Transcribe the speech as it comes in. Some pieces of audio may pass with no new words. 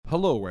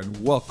Hello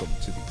and welcome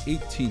to the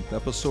 18th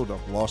episode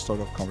of Lost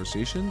Art of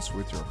Conversations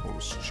with your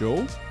host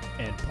Joe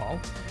and Paul.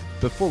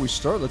 Before we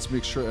start, let's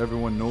make sure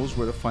everyone knows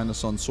where to find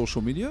us on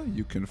social media.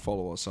 You can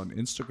follow us on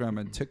Instagram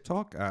and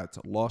TikTok at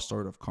Lost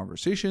Art of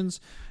Conversations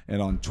and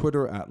on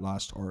Twitter at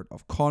Last Art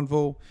of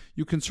Convo.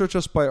 You can search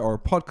us by our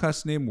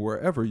podcast name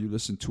wherever you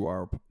listen to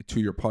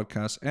your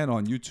podcast and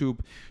on YouTube.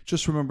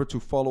 Just remember to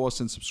follow us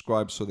and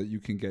subscribe so that you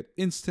can get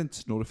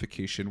instant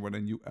notification when a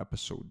new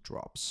episode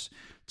drops.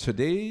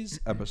 Today's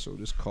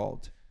episode is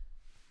called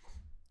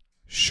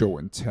Show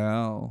and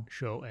Tell.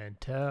 Show and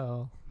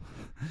tell.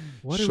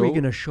 What are we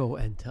gonna show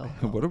and tell?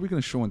 What are we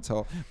gonna show and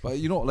tell? But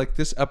like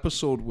this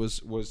episode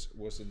was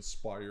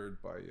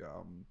inspired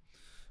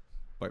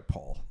by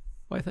Paul.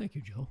 Why, thank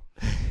you, Joe.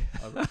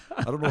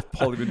 I don't know if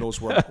Paul even knows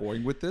where I'm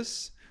going with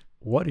this.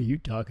 What are you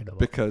talking about?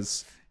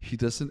 Because he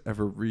doesn't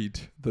ever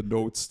read the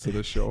notes to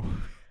the show.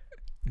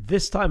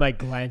 This time I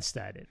glanced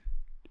at it.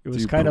 It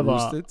was kind of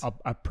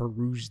I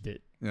perused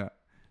it. Yeah.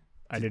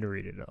 I didn't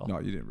read it at all. No,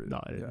 you didn't read it. No,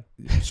 I didn't.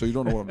 Yeah. So you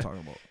don't know what I'm talking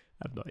about.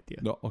 I have no idea.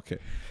 No, okay.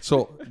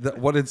 So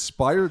what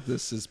inspired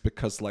this is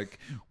because like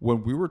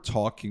when we were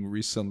talking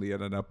recently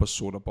at an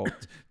episode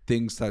about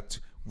things that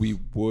we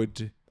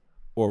would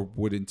or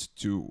wouldn't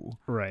do.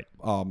 Right.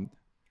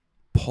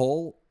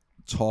 Paul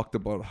talked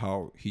about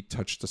how he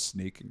touched a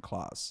snake in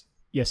class.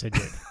 Yes, I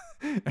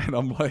did. And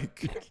I'm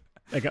like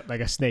like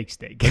a snake.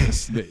 A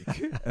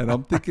snake. And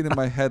I'm thinking in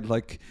my head,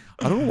 like,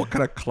 I don't know what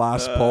kind of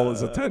class Paul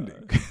is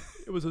attending.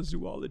 It was a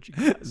zoology.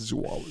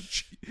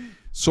 Zoology.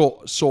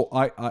 So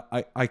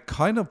I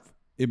kind of,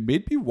 it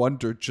made me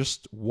wonder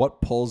just what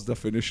Paul's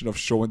definition of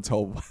show and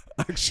tell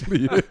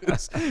actually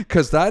is.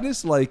 Because that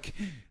is like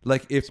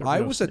if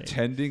I was snake.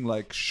 attending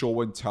like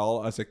show and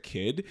tell as a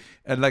kid,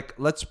 and like,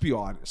 let's be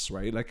honest,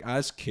 right? Like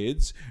as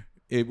kids,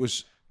 it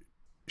was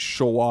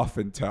show off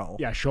and tell.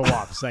 Yeah, show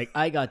off. It's like,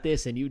 I got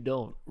this and you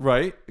don't.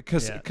 Right?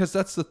 Because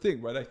that's the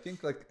thing, right? I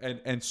think like,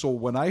 and so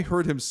when I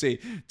heard him say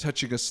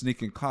touching a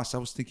snake in class, I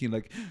was thinking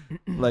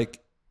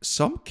like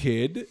some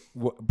kid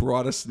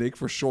brought a snake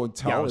for show and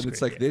tell, and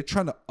it's like they're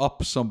trying to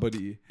up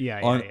somebody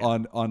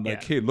on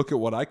like, hey, look at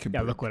what I can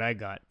bring. Look what I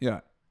got. Yeah.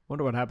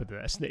 Wonder what happened to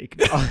that snake.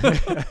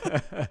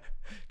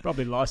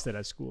 Probably lost it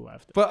at school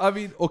after. But I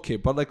mean, okay,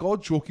 but like all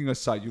joking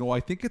aside, I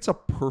think it's a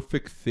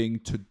perfect thing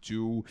to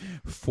do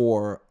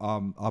for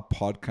a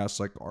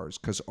podcast like ours,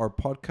 because our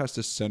podcast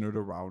is centered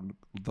around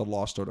the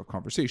lost art of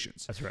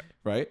conversations. That's right.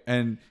 Right?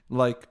 And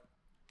like,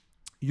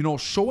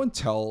 show and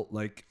tell,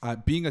 like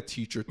being a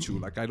teacher too,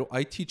 like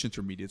I teach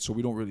intermediate, so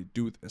we don't really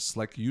do this.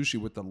 Like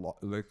usually with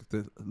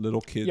the little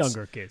kids,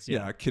 younger kids,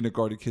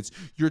 kindergarten kids,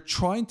 you're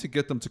trying to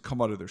get them to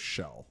come out of their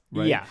shell,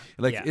 right? Yeah,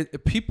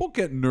 like people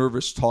get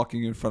nervous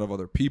talking in front of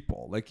other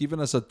people, like even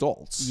as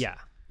adults. Yeah.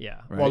 Yeah.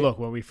 Right? Well, look,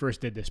 when we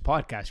first did this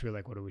podcast, we were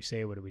like, what do we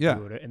say? What do we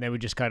do? And then we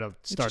just kind of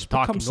started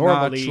talking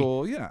normally.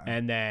 Natural, yeah.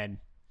 And then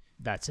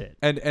that's it.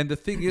 And the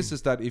thing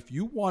is that if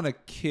you want a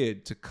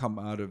kid to come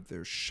out of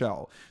their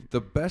shell, the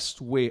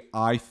best way,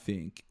 I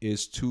think,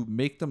 is to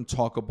make them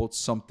talk about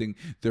something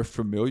they're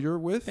familiar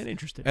with and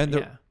interested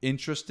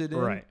in,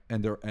 right,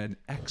 and they're an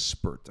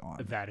expert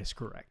on. That is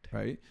correct.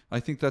 Right?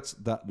 I think that's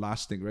that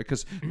last thing, right?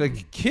 Because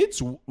like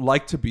kids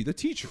like to be the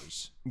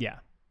teachers. Yeah.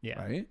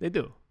 Yeah. Right? They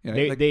do.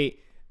 Yeah,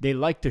 they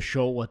like to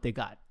show what they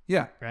got.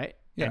 Yeah. Right?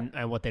 Yeah.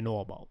 And what they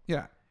know about.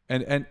 Yeah.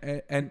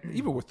 And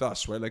even with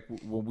us, right? Like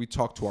when we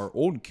talk to our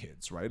own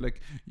kids, right? Like,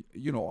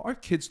 our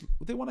kids,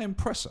 they want to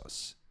impress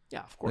us.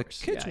 Yeah, of course. Like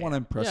kids want to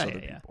impress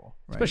other people.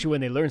 Right? Especially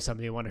when they learn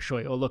something, they want to show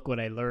you, oh, look what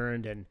I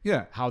learned and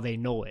how they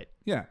know it.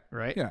 Yeah.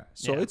 Right? Yeah.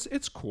 So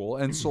it's cool.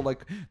 And so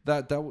like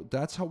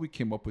that's how we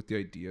came up with the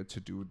idea to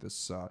do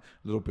this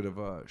little bit of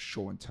a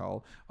show and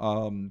tell.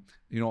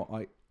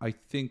 I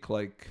think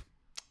like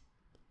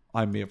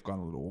I may have gone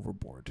a little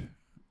overboard.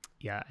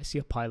 Yeah, I see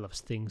a pile of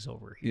things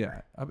over Yeah,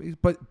 here. I mean,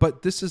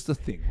 but this is the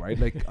thing, right?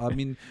 Like, I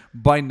mean,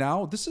 by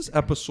now, this is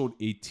episode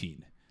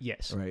 18.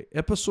 Yes. Right?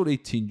 Episode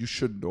 18, you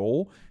should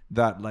know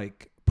that,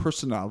 like,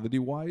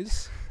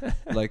 personality-wise,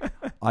 like,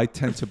 I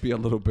tend to be a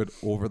little bit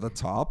over the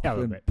top. Yeah, a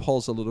little and bit.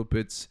 Paul's a little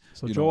bit...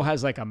 So Joel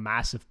has, like, a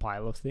massive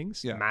pile of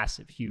things. Yeah.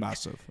 Massive, huge.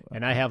 Massive.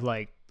 And I have,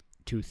 like,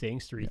 2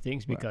 things, 3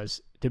 things,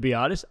 because, to be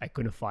honest, I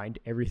couldn't find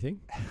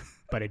everything.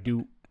 But I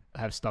do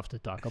have stuff to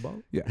talk about.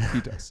 Yeah,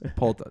 he does.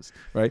 Paul does,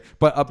 right?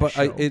 But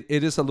it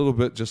is a little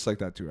bit just like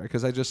that too, right?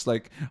 Because I just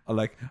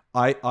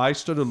I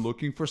started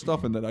looking for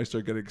stuff, and then I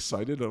started getting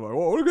excited. I'm like,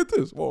 oh, look at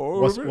this!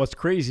 What's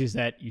crazy is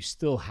that you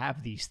still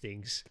have these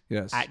things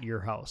at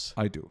your house.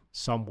 I do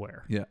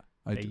somewhere. Yeah,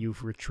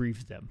 you've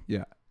retrieved them.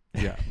 Yeah.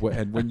 Yeah,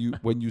 and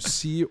when you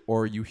see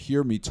or you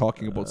hear me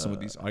talking about some of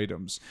these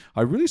items,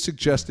 I really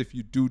suggest if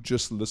you do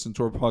just listen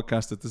to our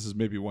podcast that this is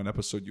maybe one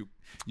episode you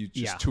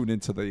just tune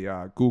into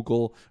the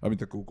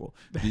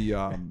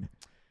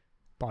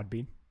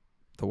Podbean,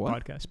 the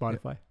what podcast,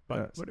 Spotify.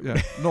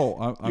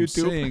 No, I'm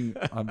saying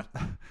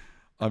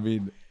I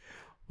mean.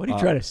 What are you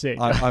trying to say?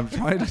 I'm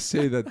trying to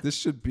say that this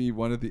should be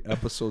one of the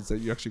episodes that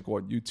you actually go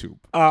on YouTube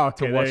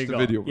to watch the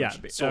video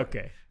version. Yeah, So,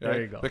 okay.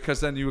 There you go. Because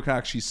then you can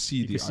actually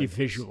see see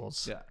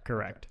visuals. Yeah.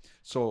 Correct. Okay.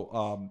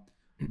 So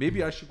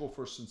maybe I should go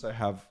first since I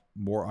have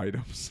more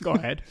items. Go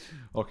ahead.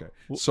 Okay.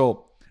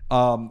 So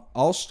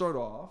I'll start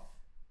off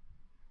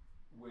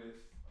with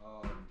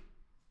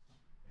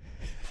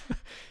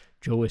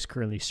Joe is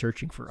currently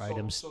searching for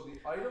items. So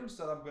the items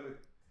that I'm going to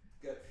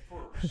get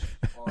first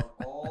are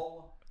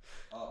all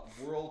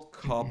World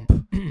Cup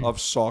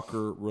of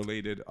soccer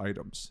related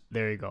items.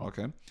 There you go.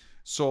 Okay.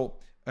 So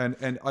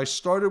and I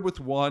started with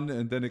one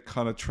and then it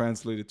kind of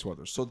translated to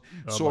others.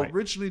 So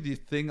originally the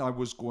thing I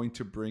was going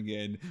to bring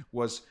in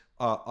was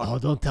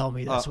don't tell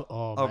me that's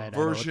a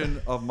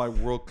version of my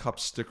World Cup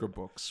sticker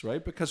books,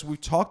 right? Because we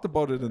talked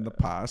about it in the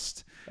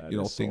past,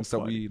 things that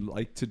we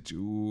like to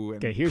do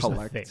and here's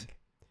collect. The thing.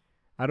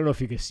 I don't know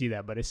if you can see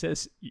that, but it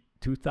says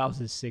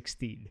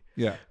 2016.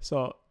 Yeah.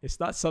 So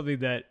it's not something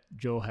that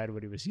Joe had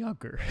when he was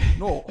younger.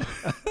 No.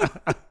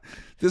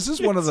 This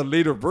is one of the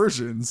later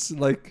versions,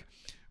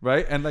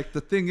 right? And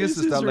the thing is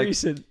that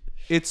recent.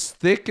 It's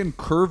thick and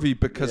curvy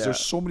because there's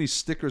so many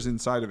stickers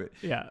inside of it.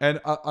 Yeah. And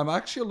I'm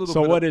actually a little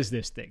So bit what is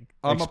this thing?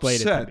 I'm Explain it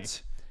to me.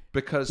 upset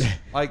because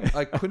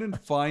I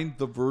couldn't find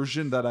the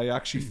version that I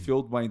actually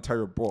filled my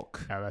entire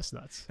book. Yeah, that's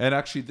nuts. And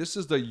actually, this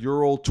is the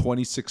Euro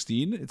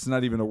 2016. It's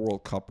not even a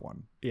World Cup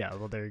one. Yeah,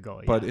 well, there you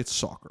go. But yeah. it's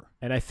soccer.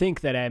 And I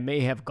think that I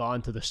may have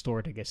gone to the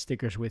store to get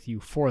stickers with you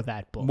for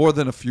that book. More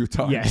than a few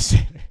times. Yes.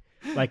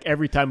 Like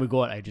every time we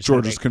go out, I just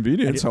George's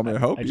Convenience. How may I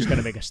help you? I just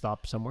gotta make a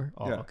stop somewhere.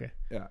 Oh, yeah. okay.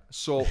 Yeah.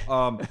 So,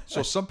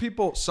 so some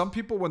people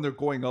when they're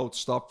going out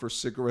stop for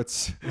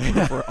cigarettes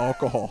or for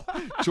alcohol.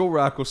 Joe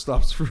Racco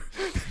stops for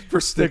Sticker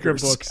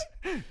stickers. books.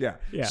 Yeah.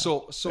 Yeah.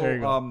 So There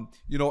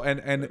you go.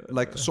 and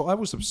so I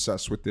was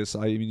obsessed with this.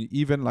 I mean,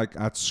 even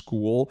at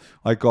school,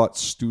 I got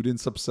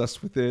students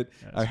obsessed with it.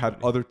 I had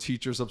other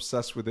teachers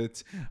obsessed with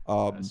it.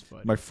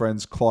 My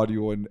friends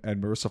Claudio and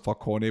Marissa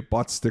Falcone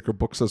bought sticker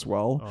books as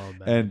well. Oh,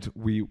 man. And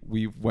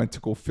we went to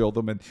go fill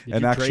them Did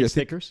and you actually trade I think,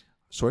 stickers?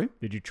 Sorry?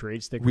 Did you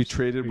trade stickers? We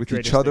traded with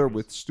each other,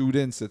 with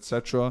students,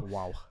 etc.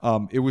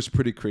 Wow. It was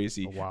pretty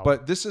crazy. Wow.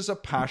 But this is a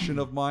passion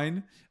of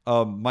mine.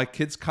 My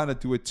kids kind of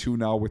do it too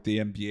now with the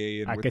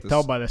NBA. And I with could this.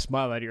 tell by the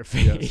smile on your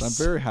face. Yes, I'm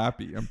very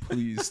happy. I'm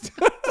pleased.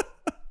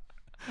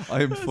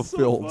 I am That's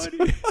fulfilled. So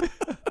funny.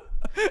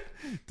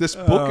 This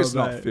book is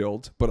man. not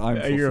filled, but I'm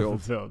fulfilled. You're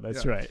fulfilled.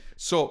 That's right.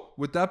 So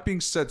with that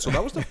being said, so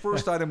that was the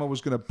first item I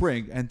was going to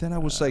bring, and then I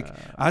was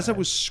as I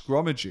was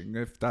scrummaging,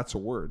 if that's a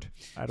word,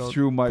 I don't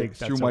through my think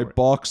that's a word.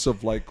 box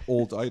of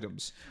old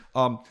items,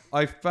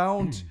 I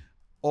found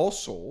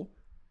also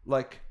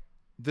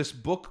this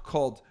book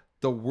called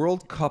The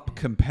World Cup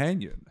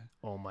Companion.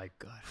 Oh my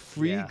God.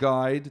 Free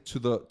guide to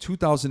the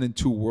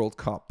 2002 World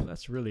Cup.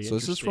 That's really so interesting.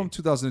 this is from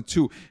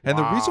 2002. And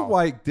the reason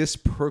why this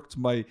perked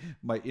my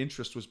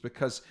interest was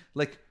because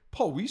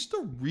Paul, we used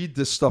to read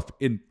this stuff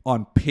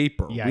on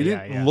paper. We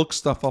didn't look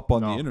stuff up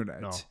on the internet.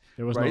 No.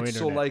 There was no right? internet.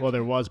 So well,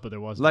 there was, but there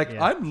wasn't.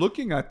 I'm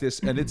looking at this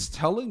and it's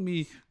telling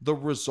me the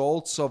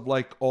results of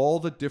all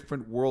the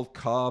different World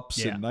Cups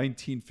in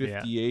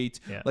 1958.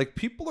 Yeah.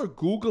 People are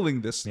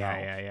Googling this now.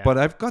 Yeah. But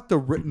I've got the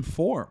written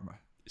form.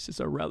 This is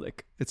a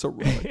relic. It's a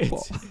relic,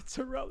 Paul. It's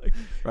a relic.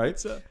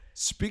 Right?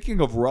 Speaking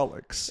of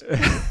relics.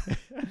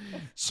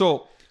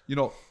 So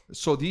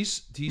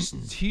these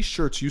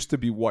T-shirts used to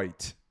be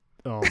white.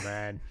 Oh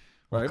man.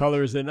 Right? What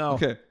color is it now?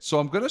 Okay, so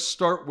I'm gonna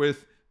start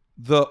with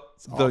the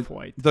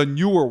off-white. the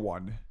newer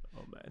one.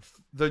 Oh man.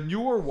 The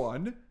newer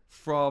one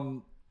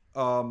from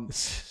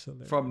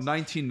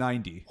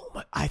 1990. Oh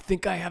my! I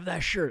think I have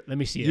that shirt. Let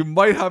me see it. You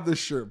might have this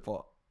shirt,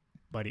 Paul.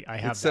 Buddy, I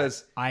have It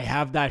says I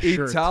have that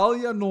shirt.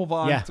 Italia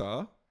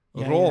 90,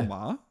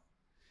 Roma.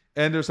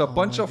 And there's a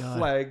bunch my of God.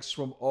 flags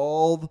from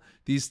all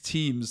these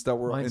teams that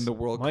were in the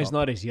World Cup. Mine's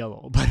not as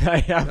yellow, but I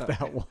have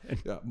that one.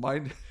 Yeah,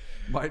 mine is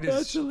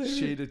That's hilarious.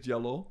 shaded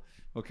yellow.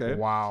 Okay.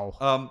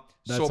 Wow.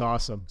 That's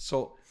awesome.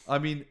 So I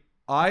mean,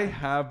 I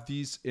have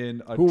these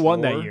in a Who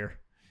won drawer. that year?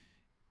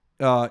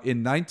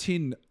 In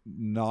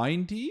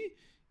 1990,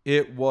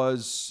 it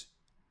was.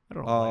 I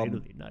don't know.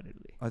 Not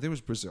Italy. I think it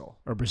was Brazil.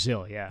 Or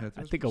Brazil, yeah.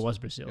 I think it was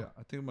Brazil. Yeah,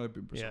 I think it might have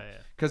been Brazil. Yeah.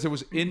 Because it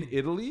was in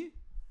Italy,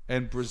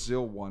 and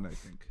Brazil won. I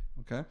think.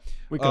 Okay.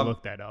 We can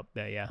look that up.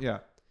 Yeah. Yeah,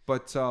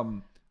 but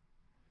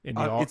In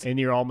in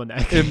your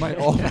almanac. my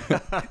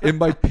in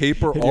my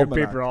paper In almanac.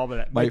 your paper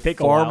almanac. My Might take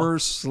a while.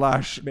 farmers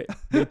 / May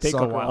take a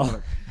soccer while.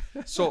 almanac.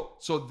 So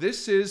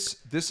this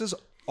is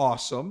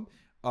awesome.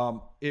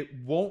 It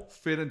won't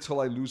fit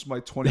until I lose my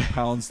 20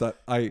 pounds that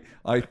I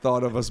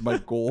thought of as my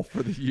goal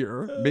for the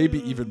year, maybe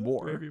even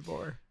more. Maybe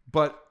more.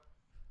 But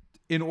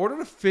in order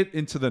to fit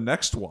into the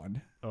next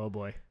one, Oh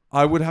boy.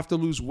 I would have to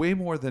lose way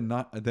more than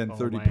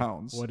 30 my.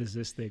 pounds. What is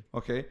this thing?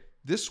 Okay.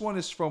 This one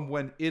is from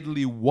when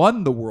Italy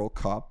won the World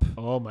Cup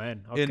Oh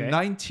man. Okay. in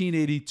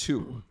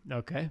 1982.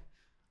 Okay.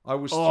 I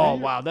was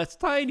Wow, that's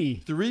tiny.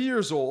 3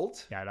 years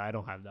old. Yeah, I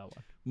don't have that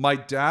one. My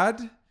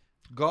dad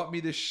got me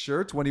this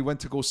shirt when he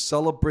went to go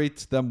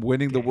celebrate them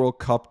winning the World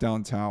Cup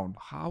downtown.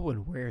 How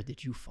and where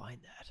did you find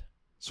that?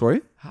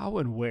 Sorry? How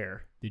and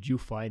where did you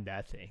find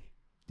that thing?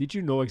 Did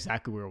you know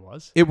exactly where it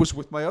was? It was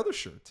with my other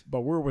shirt.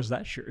 But where was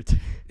that shirt?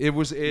 It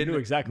was in knew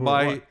exactly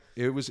where it my. was.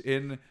 It was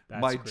in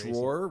That's my crazy.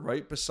 drawer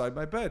right beside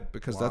my bed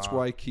because that's Wow.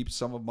 where I keep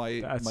some of my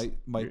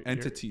Your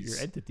entities. Your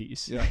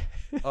entities. Yeah.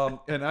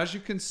 And as you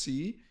can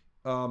see,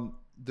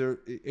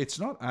 it's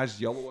not as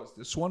yellow as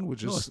this one,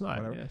 which No, is it's not,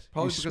 whatever. yes.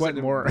 Probably You because I sweat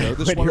didn't more wear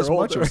this when one you're as much.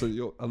 I older. was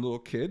a little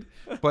kid,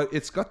 but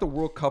it's got the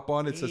World Cup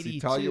on. It's a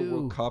Italia 82.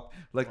 World Cup.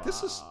 Like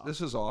Wow. this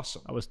is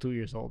awesome. I was 2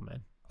 years old,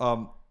 man.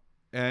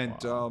 And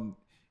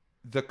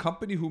the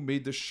company who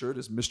made this shirt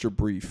is Mr.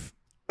 Brief.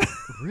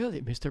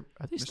 Really, Mister?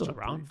 Are they still Mr.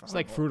 around? Brief, I It's don't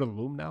like know. Fruit of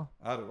the Loom now.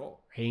 I don't know.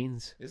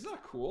 Haynes. Isn't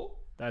that cool?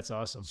 That's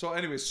awesome. So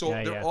anyway,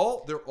 Yeah, they're yeah.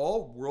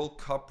 all World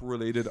Cup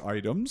related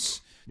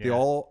items. They Yeah.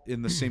 all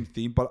in the same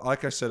theme. But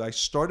like I said, I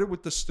started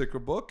with the sticker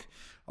book.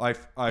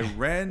 I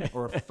ran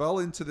or fell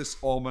into this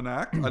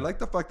almanac. I like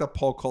the fact that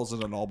Paul calls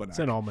it an almanac. It's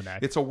an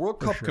almanac. It's a World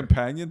Cup sure.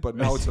 companion, but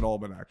now it's an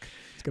almanac.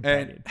 It's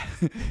companion.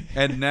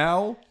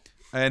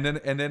 And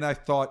then I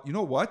thought, you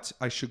know what?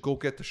 I should go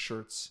get the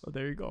shirts. Oh,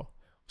 there you go.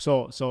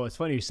 So it's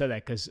funny you said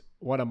that because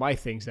one of my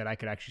things that I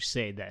could actually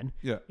say then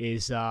Yeah.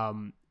 is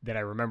that I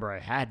remember I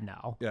had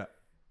now. Yeah.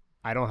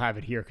 I don't have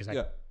it here because I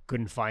Yeah.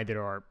 couldn't find it,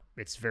 or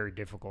it's very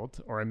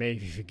difficult, or I may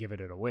have even given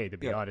it away, to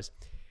be Yeah. honest.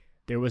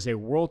 There was a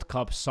World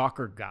Cup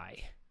soccer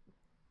guy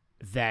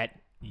that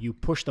you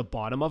push the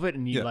bottom of it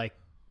and he Yeah. like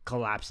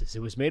collapses.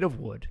 It was made of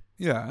wood.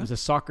 It Yeah. was a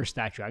soccer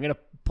statue. I'm gonna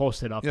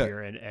post it up Yeah.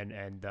 here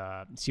and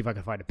see if I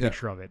can find a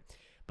picture of it.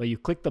 But you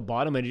click the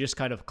bottom and it just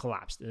kind of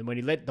collapsed. And when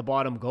you let the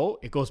bottom go,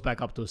 it goes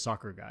back up to a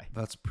soccer guy.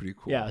 That's pretty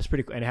cool. Yeah, it's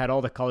pretty cool. And it had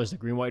all the colors, the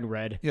green, white, and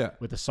red. Yeah.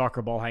 With the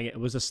soccer ball hanging. It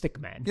was a stick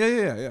man.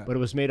 Yeah. But it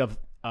was made of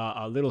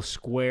a little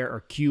square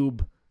or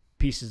cube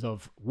pieces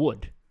of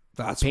wood.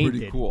 That's Painted.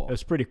 pretty cool. It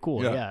was pretty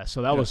cool. Yeah. Yeah.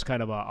 So that was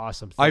kind of an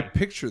awesome I thing.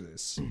 picture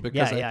this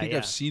because Yeah, I think yeah.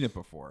 I've seen it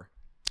before.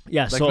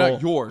 Yeah. Like so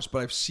not yours, but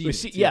I've seen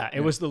it.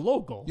 it was the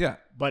logo. Yeah.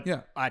 But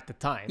Yeah. at the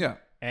time. Yeah.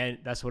 And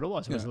that's what it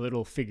was. It was Yeah. a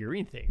little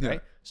figurine thing, Yeah.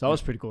 right? So that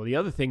was pretty cool. The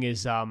other thing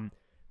is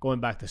going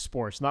back to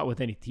sports, not with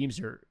any teams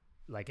or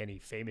like any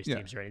famous Yeah.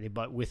 teams or anything,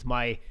 but with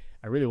I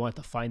really wanted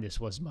to find this,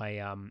 was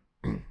my, I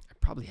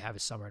probably have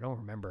it somewhere. I don't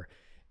remember.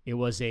 It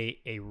was a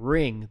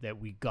ring that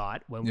we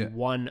got when we Yeah.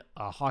 won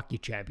a hockey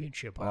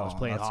championship when I was Oh,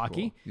 playing that's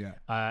hockey. cool.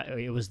 Yeah.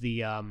 It was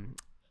the,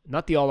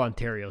 not the All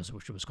Ontarios,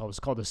 which it was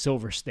called the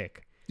Silver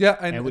Stick. Yeah,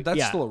 and we- that's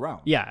yeah. still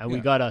around. Yeah, and we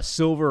Yeah. got a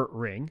silver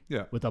ring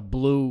Yeah. with a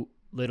blue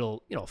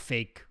little,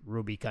 fake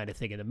ruby kind of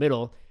thing in the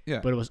middle. Yeah.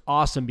 But it was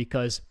awesome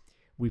because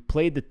we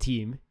played the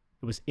team.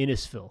 It was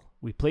Innisfil.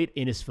 We played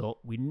Innisfil.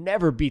 We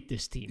never beat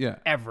this team. Yeah.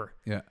 Ever.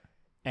 Yeah.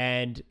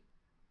 And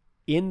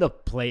in the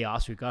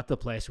playoffs, we got the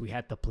playoffs. We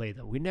had to play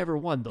them. We never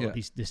won though. Yeah.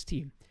 This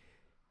team.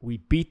 We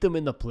beat them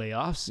in the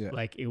playoffs. Yeah.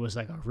 Like it was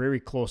like a very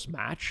close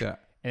match. Yeah.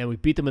 And then we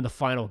beat them in the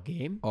final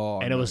game. Oh,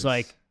 and it was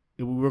nice. like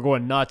we were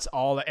going nuts.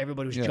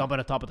 Everybody was Yeah. jumping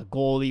on top of the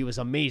goalie. It was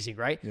amazing,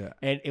 right? Yeah.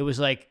 And it was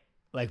like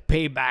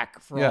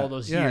payback for Yeah. all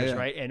those Yeah, years, yeah.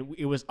 right? And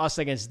it was us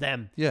against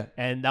them. Yeah.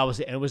 And that was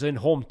it. And it was in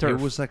home turf.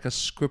 It was like a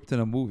script in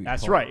a movie.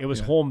 That's Paul. right. It was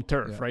Yeah. home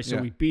turf, Yeah. right? So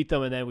Yeah. we beat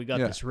them, and then we got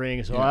Yeah. this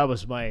ring. So Yeah. that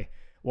was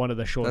one of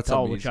the show and That's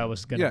tell, which I amazing.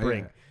 was gonna Yeah, yeah,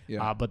 bring.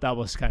 yeah. But that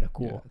was kind of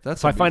cool. Yeah,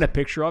 that's if I find a amazing.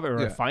 picture of it or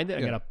I Yeah, find it, I'm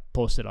yeah. gonna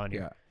post it on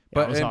here. Yeah.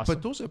 Yeah, it was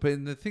awesome.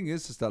 But the thing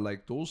is that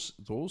like those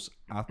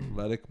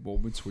athletic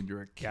moments when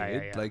you're a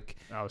kid, Yeah. like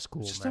That was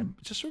cool, just man.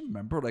 just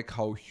remember like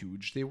how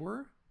huge they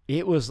were.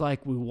 It was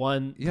like we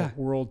won Yeah.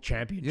 the world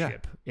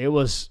championship. It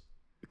was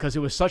because it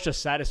was such a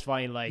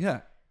satisfying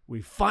Yeah.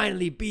 we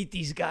finally beat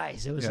these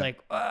guys. It was Yeah.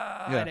 like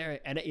Yeah.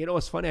 and you know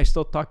what's funny? I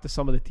still talk to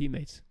some of the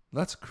teammates.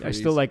 That's crazy. I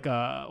still like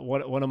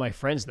one of my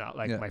friends now,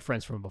 like Yeah. my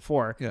friends from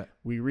before. Yeah.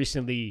 We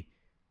recently,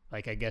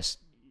 like I guess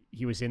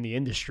he was in the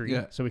industry,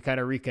 Yeah. so we kind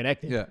of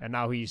reconnected, Yeah. and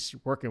now he's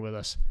working with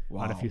us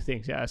on a Wow. few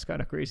things. Yeah, it's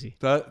kind of crazy.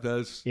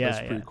 that's Yeah,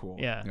 pretty yeah, cool.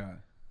 yeah. Yeah.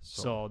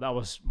 So that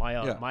was my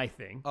Yeah. my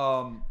thing.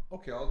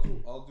 Okay,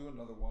 I'll do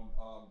another one.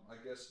 I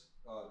guess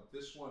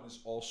this one is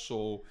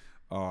also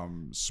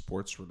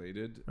sports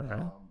related.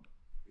 Uh-huh.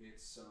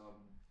 It's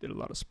Did a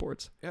lot of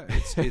sports. yeah,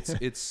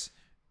 it's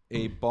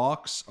a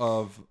box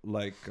of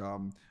like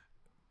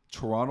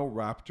Toronto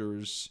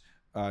Raptors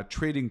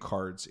trading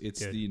cards. It's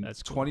Dude, the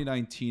that's cool.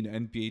 2019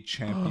 NBA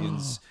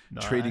Champions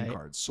trading Nice.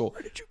 cards. So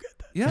Where did you get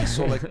that? yeah,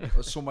 so like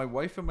so my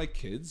wife and my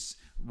kids,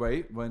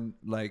 right, when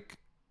like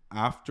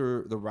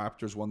after the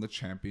Raptors won the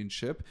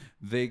championship,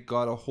 they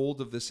got a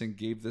hold of this and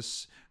gave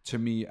this to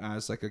me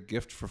as like a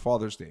gift for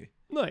Father's Day.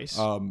 Nice.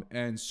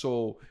 And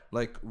so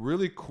like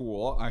really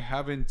cool.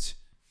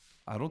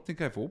 I don't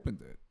think I've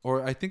opened it,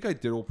 or I think I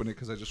did open it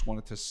because I just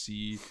wanted to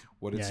see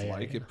what it's Yeah,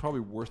 like. yeah. It's probably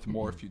worth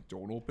more if you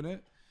don't open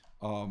it.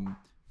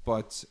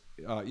 But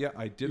yeah,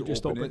 I did You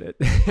just open opened it.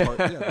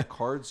 it.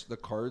 The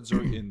cards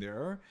are in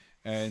there,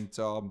 and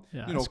Yeah, you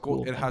know, that's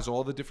cool, it man. has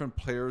all the different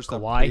players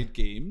that Kawhi? played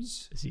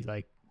games.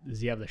 Does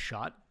he have the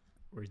shot?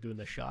 Where he's doing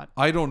the shot?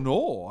 I don't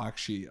know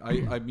actually.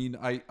 Hmm. I mean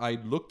I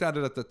looked at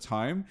it at the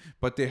time,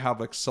 but they have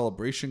like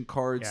celebration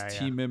cards, Yeah, yeah.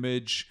 team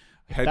image,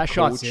 head That coach.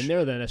 shot's in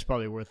there, then it's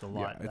probably worth a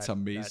lot. Yeah, it's That-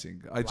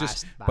 amazing. that I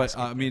just, last but basket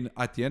I there. mean,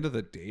 at the end of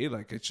the day,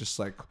 like it's just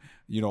like,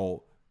 you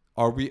know,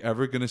 are we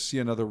ever going to see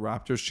another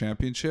Raptors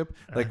championship?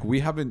 Like,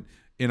 we haven't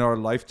in our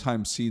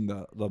lifetime seen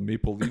the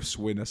Maple Leafs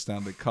win a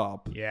Stanley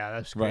Cup. Yeah,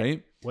 that's great.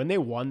 Right? When they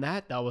won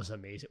that was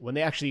amazing. When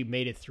they actually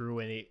made it through,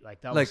 and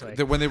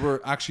When they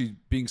were actually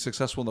being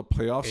successful in the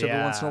playoffs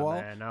every once in a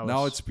while. Man,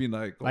 now it's been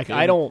like,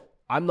 okay.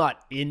 I'm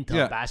not into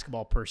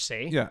basketball per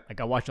se. Yeah.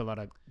 Like, I watch a lot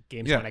of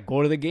games when I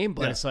go to the game,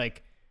 but it's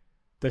like,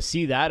 to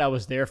see that, I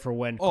was there for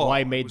when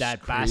Kawhi made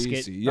that crazy.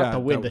 basket not to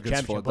win the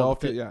championship.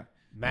 Philadelphia,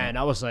 Man,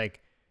 I was like,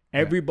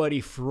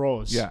 everybody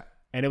froze. Yeah.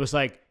 And it was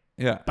like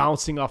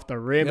bouncing off the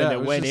rim, and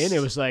it went in.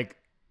 It was like,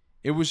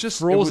 it was just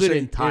frozen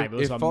in time.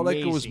 It felt like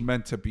it was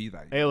meant to be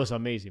that. It was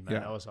amazing,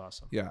 man. That was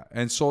awesome. Yeah,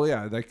 and so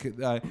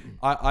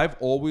I've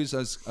always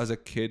as a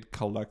kid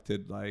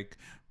collected like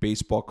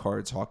baseball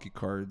cards, hockey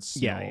cards.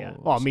 Yeah.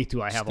 Well, me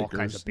too. I have all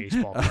kinds of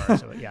baseball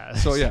cards.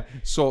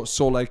 So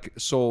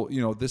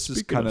this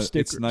is kind of,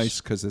 it's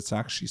nice because it's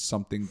actually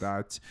something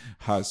that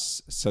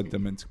has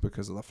sentiment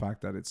because of the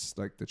fact that it's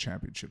like the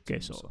championship team.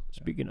 Okay, so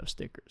speaking of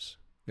stickers,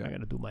 I'm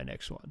gonna do my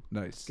next one.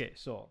 Nice. Okay,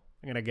 so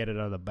I'm gonna get it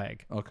out of the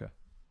bag. Okay.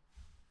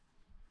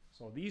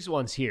 So these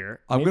ones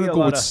here, I'm gonna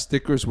go with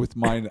stickers with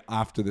mine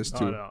after this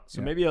too. No.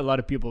 So maybe a lot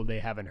of people, they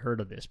haven't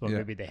heard of this, but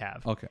maybe they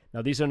have. Okay.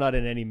 Now these are not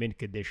in any mint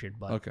condition,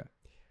 but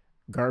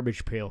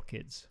Garbage Pail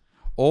Kids.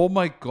 Oh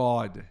my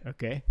God.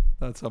 Okay.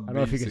 That's amazing. I don't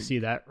know if you can see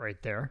that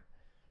right there.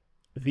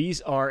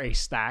 These are a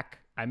stack.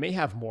 I may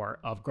have more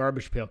of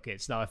Garbage Pail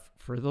Kids. Now,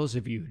 for those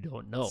of you who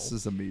don't know, this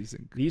is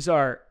amazing.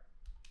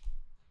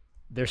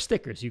 They're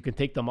stickers. You can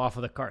take them off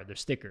of the card. They're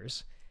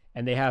stickers,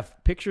 and they have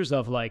pictures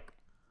of like.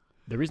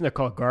 The reason they're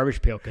called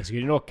Garbage Pail Kids,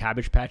 you know,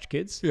 Cabbage Patch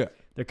Kids. Yeah,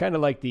 they're kind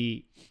of like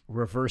the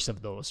reverse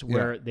of those,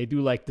 where they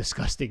do like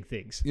disgusting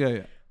things.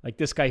 Yeah. Like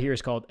this guy here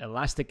is called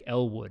Elastic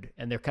Elwood,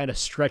 and they're kind of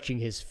stretching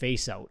his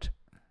face out.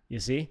 You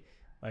see,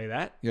 like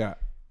that. Yeah.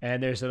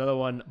 And there's another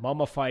one,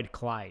 Mummified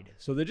Clyde.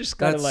 So they're just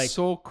kind of like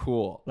so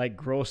cool, like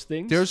gross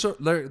things.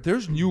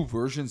 There's new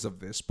versions of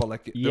this, but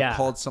like they're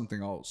called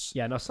something else.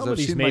 Yeah, now some of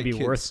these may be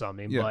worth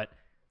something, but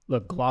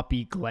look,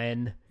 Gloppy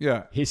Glenn.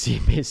 Yeah.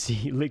 Hissy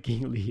Missy,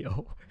 Licking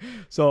Leo.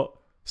 So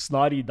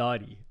Snotty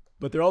Dotty,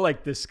 but they're all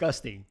like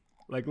disgusting.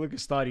 Like look at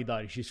Snotty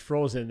Dotty. She's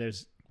frozen.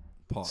 There's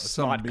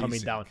snot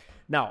coming down.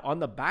 Now on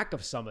the back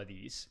of some of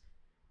these,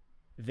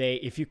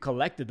 if you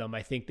collected them,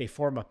 I think they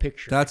form a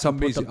picture. That's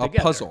amazing. A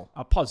puzzle.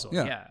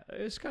 Yeah.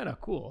 It's kind of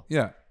cool.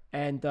 Yeah.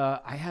 And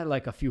I had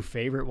like a few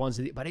favorite ones,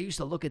 but I used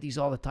to look at these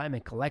all the time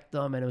and collect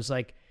them. And it was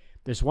like,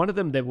 there's one of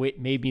them that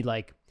made me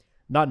like,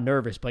 not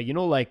nervous, but you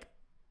know, like,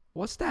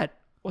 what's that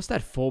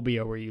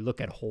phobia where you look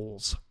at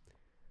holes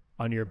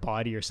on your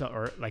body or something,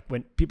 or like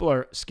when people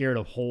are scared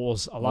of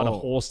holes, a lot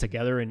of holes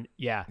together, and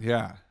yeah.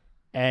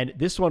 And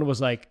this one was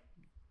like,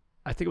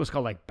 I think it was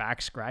called like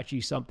back scratchy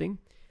something,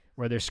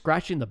 where they're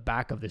scratching the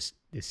back of this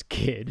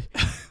kid,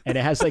 and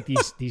it has like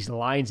these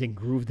lines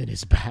engraved in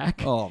his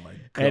back. Oh my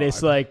God! And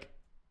it's like,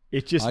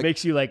 it just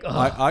makes you like,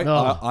 I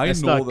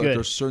know that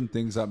there's certain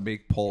things that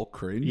make Paul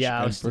cringe.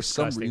 Yeah, and for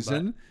some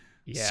reason,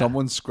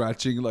 someone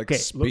scratching like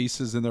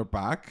spaces in their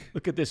back.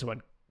 Look at this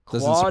one.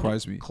 Doesn't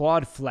surprise me.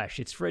 Claude Flesh.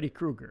 It's Freddy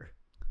Krueger.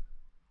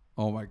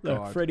 Oh my God.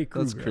 Look, Freddy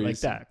Krueger, like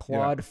that.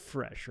 Claude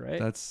Fresh, right?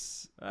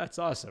 That's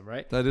awesome,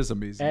 right? That is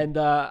amazing. And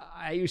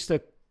I used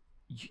to,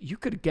 you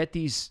could get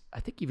these, I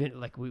think even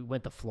like we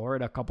went to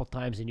Florida a couple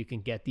times, and you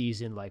can get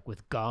these in like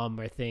with gum,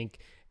 I think,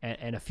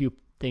 and a few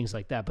things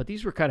like that. But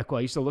these were kind of cool.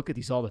 I used to look at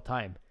these all the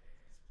time.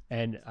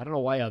 And I don't know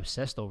why I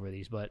obsessed over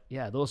these, but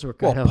yeah, those were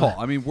kind of. Paul,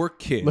 I mean, we're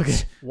kids. Look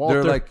at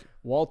They're like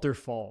Walter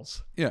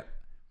Falls. Yeah.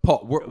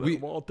 Paul,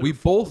 we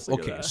both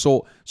okay.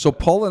 So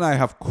Paul and I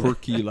have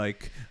quirky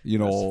like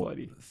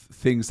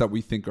things that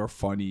we think are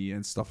funny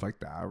and stuff like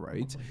that,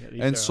 right? God,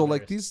 and so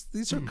hilarious. Like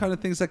these are kind of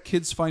things that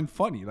kids find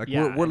funny. Like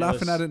we're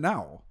laughing at it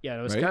now. Yeah,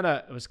 it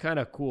was kind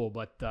of cool,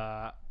 but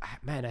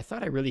man, I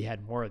thought I really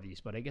had more of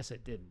these, but I guess I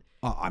didn't.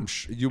 I'm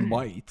sure you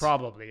might.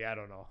 Probably, I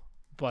don't know.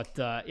 But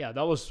that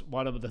was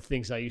one of the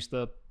things I used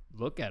to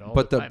look at all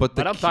the time.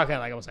 But I'm talking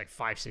like I was like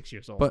 5-6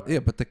 years old. But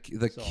right? But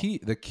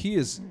the key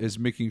is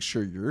making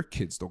sure your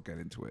kids don't get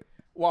into it.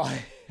 Well,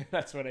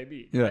 that's what I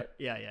mean. Yeah. Right?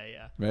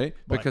 Yeah. Right?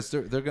 But, because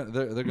they're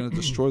gonna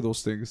destroy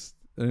those things.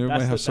 And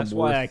that's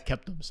why I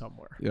kept them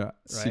somewhere. Yeah. Right?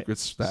 Secret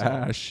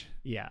stash.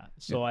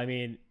 So I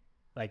mean,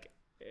 like,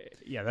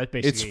 that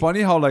basically. It's funny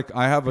how like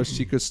I have a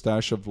secret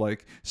stash of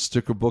like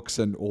sticker books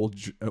and old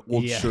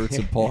shirts,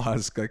 and Paul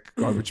has like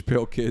Garbage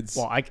Pail Kids.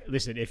 Well,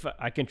 listen, if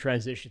I can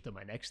transition to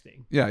my next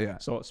thing. Yeah.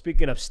 So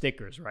speaking of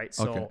stickers, right?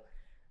 So,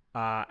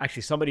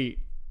 actually, somebody,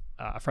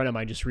 a friend of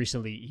mine, just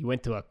recently, he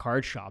went to a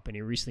card shop and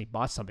he recently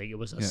bought something. It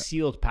was a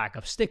sealed pack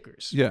of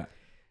stickers. Yeah.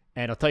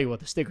 And I'll tell you what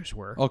the stickers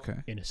were. Okay.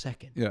 In a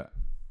second. Yeah.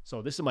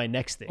 So this is my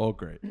next thing. Oh,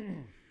 great.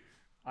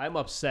 I'm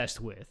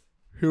obsessed with.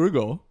 Here we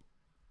go.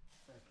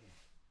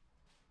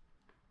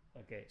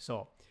 Okay,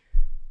 so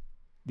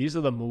these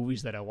are the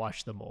movies that I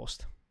watch the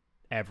most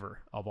ever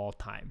of all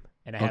time.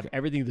 And I have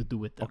everything to do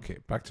with them. Okay,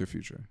 Back to the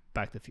Future.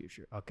 Back to the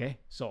Future, okay?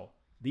 So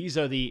these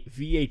are the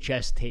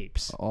VHS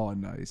tapes. Oh,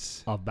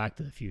 nice. Of Back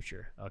to the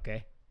Future,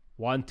 okay?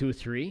 1, 2,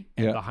 3,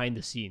 and behind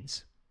the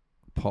scenes.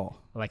 Paul,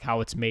 like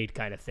how it's made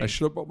kind of thing. I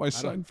should have brought my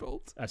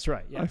Seinfeld. That's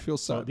right. Yeah. I feel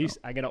so sad these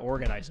I'm gonna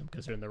organize them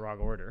because they're in the wrong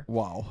order.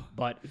 Wow.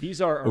 But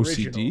these are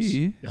originals.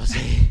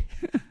 OCD.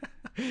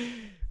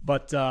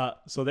 But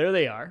so there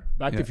they are.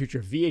 Back to Yeah. the Future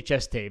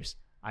VHS tapes.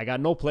 I got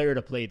no player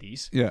to play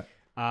these. Yeah.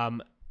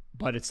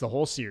 But it's the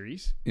whole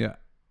series. Yeah.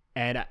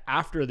 And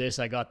after this,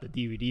 I got the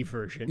DVD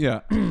version.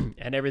 Yeah.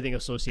 And everything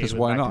associated 'Cause with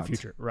why Back to not? the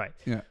Future. Right.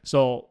 Yeah.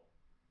 So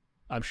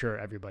I'm sure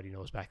everybody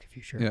knows Back to the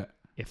Future. Yeah.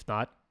 If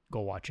not,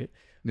 go watch it.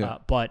 Yeah.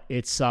 But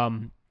it's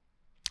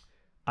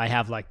I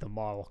have like the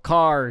model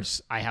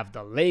cars. I have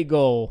the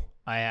Lego.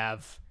 I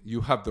have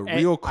You have the and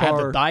real I have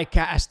the car. die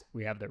cast.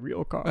 We have the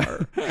real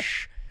car.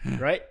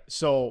 Right?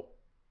 So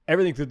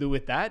everything to do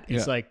with that,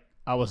 it's Yeah. like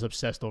I was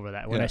obsessed over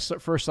that. When Yeah. I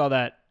first saw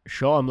that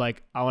show, I'm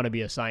like, I want to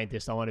be a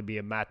scientist. I want to be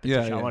a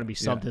mathematician. Yeah, I want to be yeah.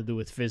 something to do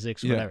with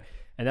physics or Yeah. whatever.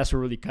 And that's what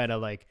really kind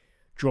of like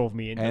drove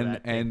me into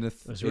that. And It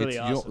was really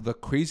awesome. the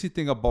crazy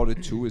thing about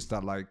it too is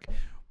that like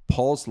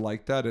Paul's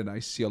like that, and I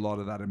see a lot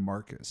of that in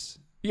Marcus.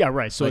 Yeah,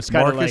 right. So Like it's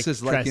kind of Marcus like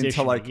is like into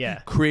transitioning, like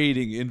yeah.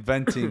 creating,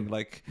 inventing,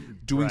 like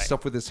doing Right.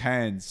 stuff with his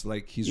hands.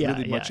 Like he's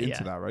really much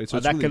into that, right? So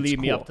it's that really, could it's lead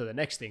me cool. up to the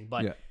next thing.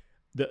 But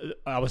Yeah.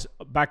 I was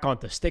back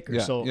onto stickers.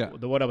 Yeah, So yeah.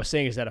 what I was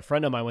saying is that a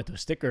friend of mine went to a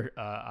sticker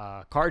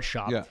card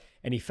shop Yeah.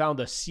 and he found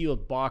a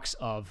sealed box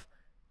of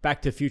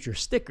Back to the Future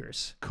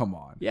stickers. Come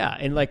on. Yeah,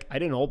 and like I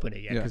didn't open it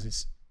yet Yeah. because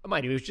it's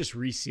mind you, it was just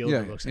resealed.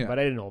 Yeah, It looks like, yeah. but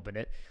I didn't open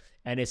it.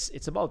 And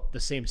it's about the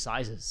same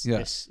size as Yeah.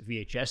 this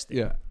VHS thing.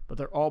 Yeah. But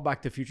they're all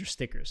Back to the Future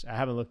stickers. I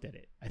haven't looked at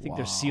it. I think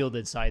they're Wow. sealed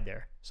inside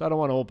there, so I don't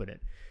want to open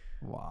it,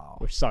 Wow.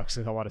 which sucks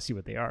because I want to see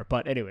what they are.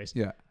 But anyways,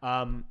 Yeah.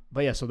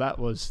 but yeah, so that's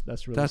really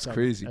That's something.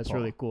 crazy, That's Paul.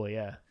 really cool.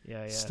 Yeah.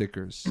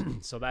 Stickers.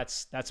 So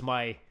that's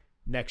my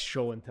next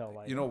show and tell.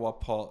 You know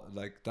what, Paul?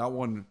 Like that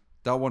one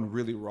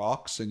really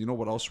rocks. And you know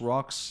what else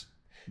rocks?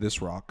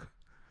 This rock.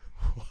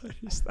 What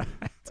is that?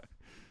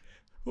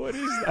 What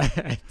is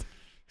that?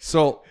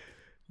 So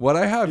what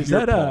I have Is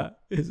here, that Paul,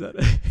 Is that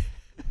a?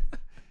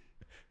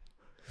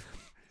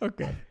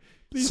 Okay.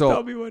 Please So-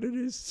 tell me what it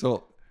is.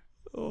 so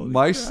Holy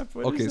my crap,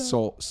 what is okay,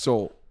 that?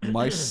 so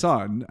my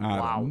son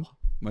Adam, Wow.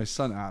 my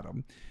son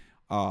Adam,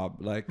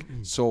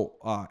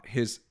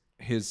 his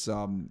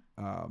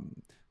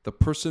the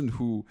person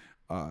who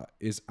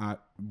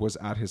was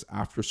at his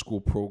after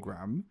school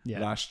program Yeah.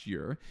 last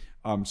year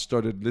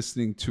started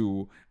listening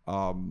to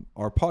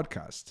our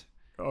podcast,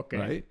 Okay.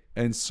 right?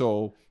 And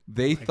so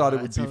they thought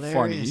it would God, be that's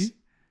hilarious. funny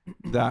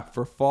that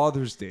for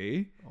Father's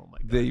Day Oh my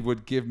God. they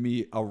would give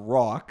me a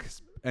rock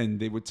and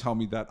they would tell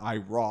me that I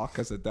rock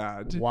as a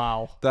dad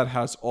Wow. that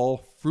has all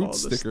fruit All the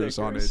stickers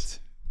on stickers. it.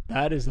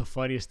 That is the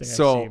funniest thing I've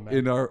So seen, man.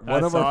 in one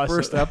That's of our awesome.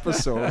 first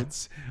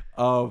episodes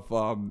of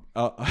our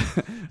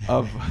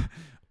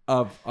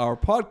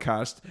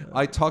podcast,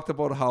 I talked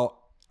about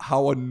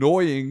how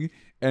annoying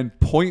and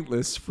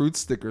pointless fruit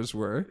stickers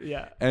were.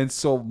 Yeah. And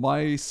so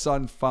my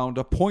son found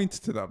a point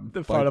to them.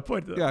 Found a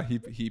point to them. Yeah,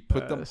 he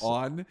put them Yes.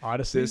 on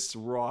Honestly, this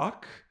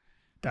rock.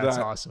 that's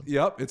that- awesome.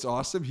 Yep, it's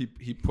awesome. He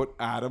put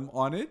Adam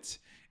on it,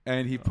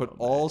 and he put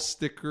all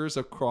stickers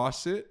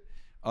across it.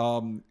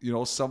 Some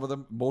of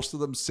them, most of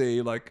them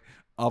say like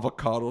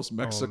avocados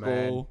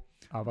Mexico.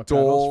 Avocados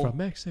Dole. from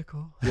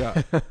Mexico.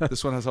 Yeah,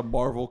 this one has a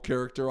Marvel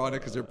character on it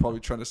because they're probably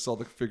trying to sell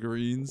the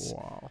figurines.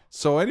 Wow.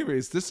 So,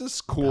 anyways, this is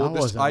cool.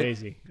 That was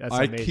amazing. That's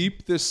I amazing.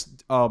 keep this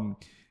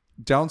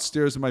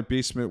downstairs in my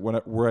basement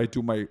where I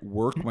do my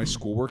work, my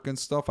schoolwork and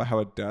stuff. I have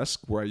a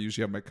desk where I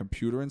usually have my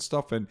computer and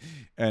stuff, and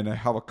I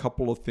have a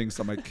couple of things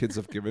that my kids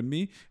have given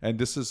me, and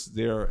this is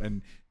there,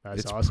 and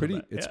That's it's awesome, pretty.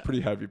 man. It's Yeah.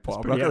 pretty heavy, Paul.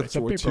 I'm pretty not heavy. gonna It's a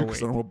throw it to you because I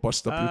don't paperweight. want to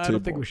bust up your I table.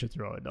 don't think we should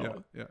throw it. No. Yeah,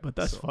 yeah. But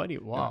that's So, funny.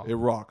 Wow. Yeah, it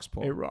rocks,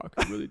 Paul. It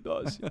rocks. It really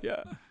does.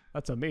 Yeah.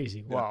 That's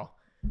amazing. Wow.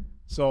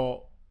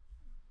 So,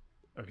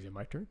 okay, is it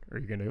my turn? Are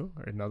you going to do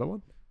another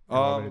one? Or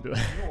you want me to do it?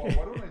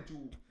 Why don't I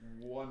do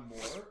one more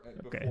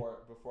Okay.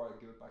 before I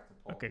give it back to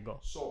Paul? Okay, go.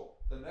 So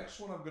the next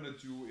one I'm gonna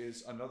do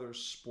is another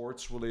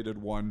sports related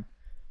one,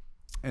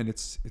 and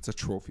it's a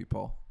trophy,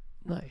 Paul.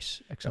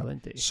 Nice.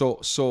 Excelente.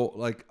 So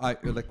like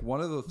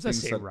one of the Does that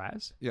things say that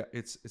Raz? yeah,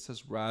 it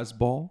says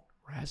Razball.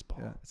 Razzball.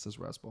 Yeah, it says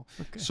Razball.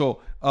 Okay.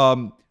 So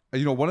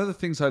one of the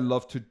things I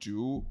love to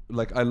do,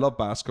 like I love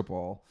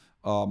basketball.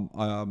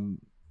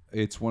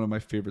 It's one of my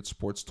favorite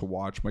sports to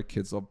watch. My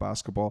kids love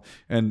basketball,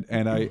 and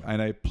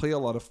I play a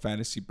lot of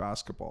fantasy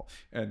basketball.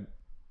 And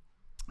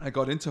I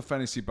got into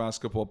fantasy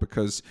basketball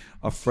because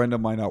a friend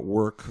of mine at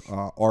work,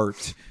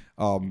 Art,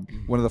 one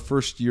of the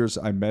first years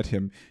I met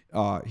him,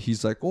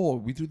 he's like, "Oh,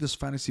 we do this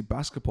fantasy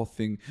basketball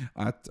thing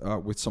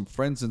with some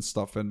friends and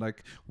stuff, and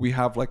like we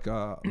have like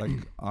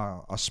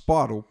a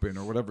spot open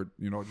or whatever,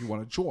 you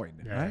want to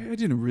join." Yeah. I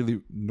didn't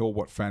really know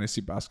what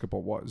fantasy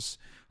basketball was.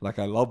 Like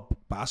I love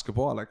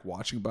basketball, I like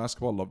watching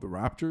basketball, I love the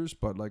Raptors,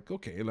 but like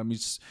okay, let me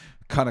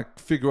kind of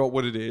figure out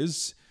what it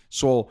is.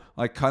 So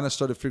I kind of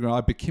started figuring out,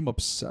 I became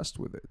obsessed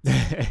with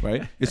it,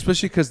 right?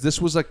 Especially because this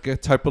was like a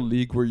type of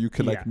league where you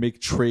could like make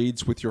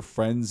trades with your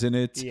friends in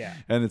it. Yeah.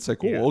 And it's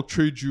like, I'll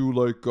trade you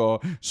like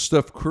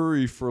Steph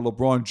Curry for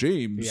LeBron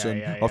James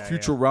a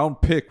future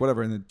round pick,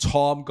 whatever. And then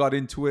Tom got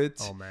into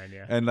it. Oh, man,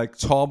 yeah. And like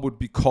Tom would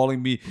be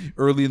calling me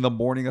early in the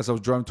morning as I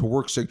was driving to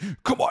work saying,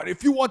 come on,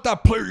 if you want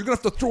that player, you're going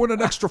to have to throw in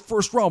an extra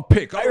first round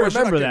pick. I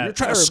remember that. You're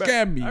trying to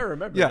scam me. I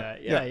remember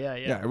that.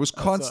 Yeah. It was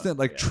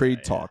constant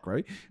trade talk,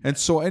 right? And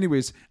so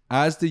anyways,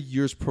 as the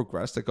years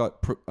progressed,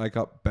 I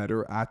got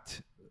better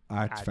at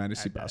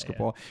fantasy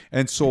basketball.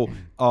 And so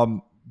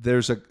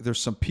there's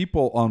some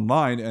people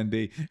online and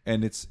they're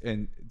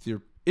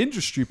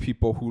industry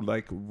people who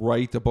like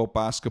write about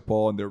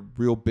basketball and they're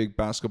real big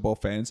basketball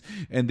fans,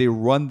 and they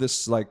run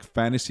this like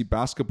fantasy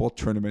basketball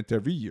tournament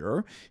every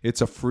year.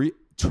 It's a free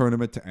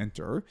tournament to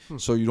enter,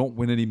 so you don't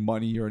win any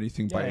money or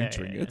anything by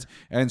entering it.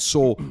 And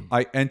so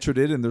I entered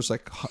it, and there's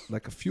like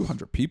a few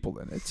hundred people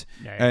in it.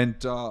 And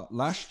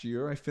last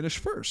year I finished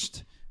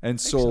first.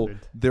 And so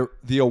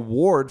the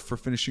award for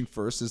finishing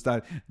first is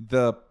that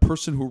the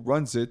person who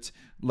runs it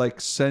like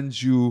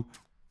sends you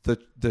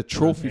the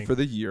trophy for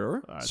the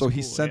year. So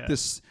he sent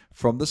this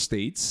from the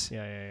States.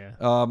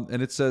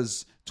 And it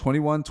says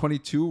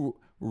 21-22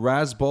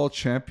 Razzball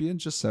champion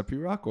Giuseppe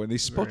Rocco, and they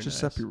spelled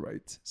Giuseppe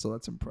right, so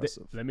that's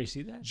impressive. Let me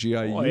see that. GIU.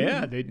 Oh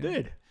yeah, they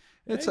did.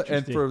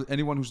 And for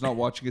anyone who's not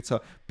watching, it's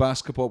a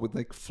basketball with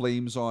like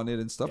flames on it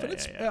and stuff.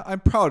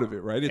 I'm proud of it,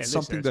 right? It's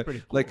something that, cool.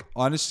 Like,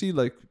 honestly,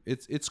 like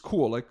it's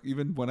cool. Like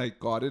even when I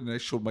got it and I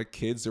showed my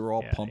kids, they were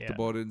all pumped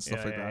about it and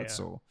stuff like that.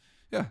 So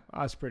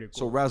that's pretty cool.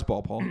 So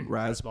Razzball Paul,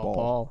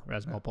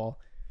 Razzball Paul.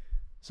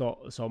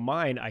 So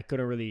mine, I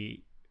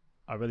really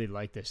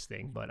like this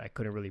thing, but I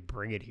couldn't really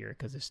bring it here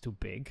because it's too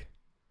big.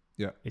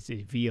 Yeah, it's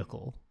a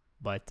vehicle,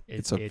 but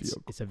it's a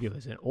vehicle.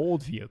 It's an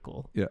old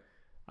vehicle. Yeah.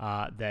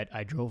 That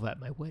I drove at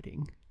my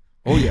wedding.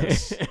 Oh,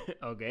 yes.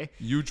 Okay.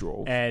 You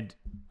drove. And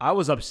I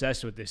was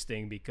obsessed with this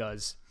thing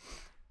because,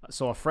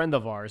 so a friend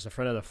of ours, a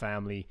friend of the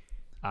family,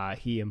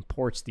 he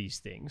imports these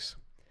things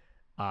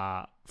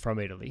from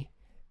Italy.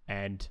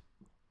 And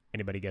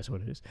anybody guess what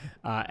it is?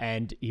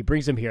 And he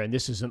brings them here. And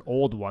this is an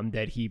old one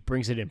that he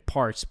brings it in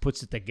parts,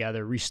 puts it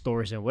together,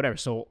 restores it, and whatever.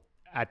 So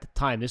at the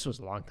time, this was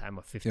a long time,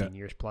 15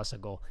 years plus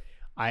ago.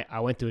 I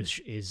went to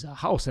his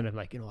house and I'm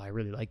like, I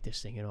really like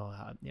this thing, and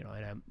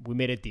we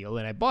made a deal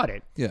and I bought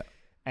it. Yeah.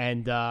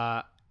 And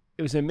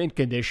it was in mint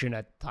condition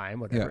at the time,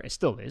 whatever. Yeah. It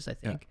still is, I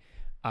think.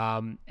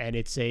 Yeah. And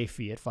it's a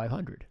Fiat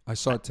 500. I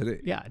saw it today.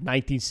 Yeah,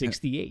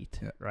 1968,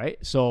 right?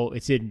 So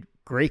it's in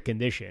great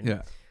condition.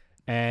 Yeah.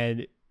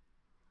 And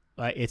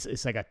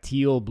it's like a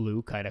teal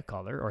blue kind of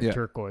color or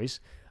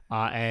turquoise.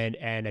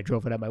 And I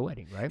drove it at my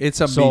wedding, right? It's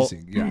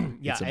amazing.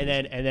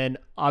 And then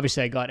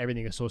obviously I got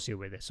everything associated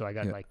with it. So I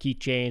got like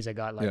keychains. I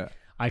got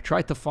I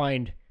tried to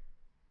find,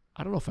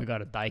 I don't know if I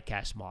got a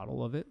die-cast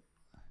model of it,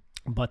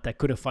 but I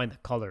couldn't find the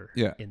color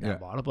in that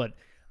model. But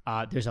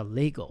there's a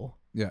Lego,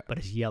 but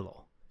it's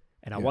yellow,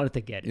 and I wanted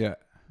to get it,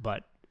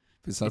 but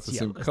it's not the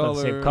same color. It's not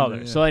the same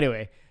color. So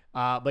anyway,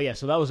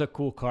 so that was a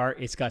cool car.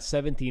 It's got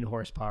 17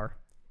 horsepower.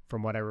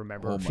 From what I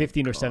remember,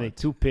 15 or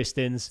 72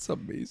 pistons. It's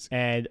amazing.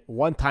 And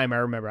one time I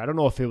remember, I don't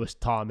know if it was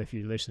Tom, if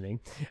you're listening,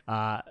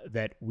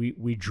 that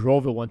we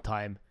drove it one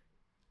time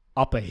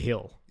up a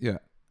hill. Yeah.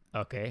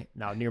 Okay.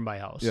 Now near my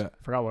house. Yeah.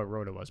 I forgot what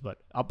road it was, but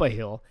up a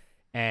hill.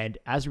 And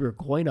as we were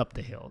going up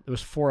the hill, there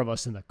was 4 of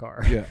us in the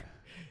car. Yeah.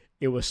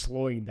 It was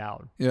slowing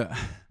down. Yeah.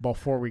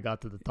 Before we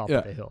got to the top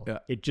of the hill. Yeah.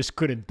 It just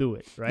couldn't do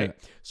it. Right.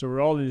 Yeah. So we're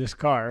all in this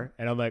car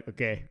and I'm like,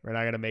 okay, we're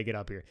not going to make it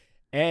up here.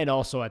 And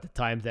also at the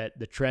time that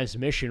the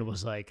transmission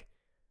was like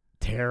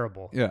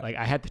terrible. Yeah. Like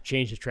I had to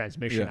change the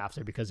transmission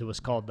after because it was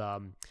called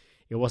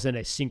it wasn't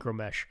a synchro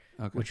mesh,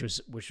 which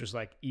was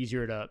like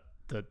easier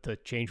to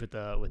change with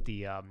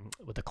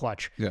the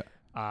clutch. Yeah.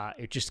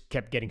 It just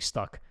kept getting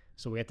stuck.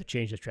 So we had to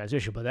change the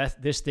transmission. But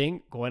this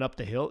thing going up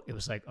the hill, it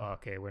was like, oh,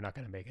 okay, we're not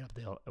gonna make it up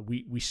the hill.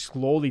 We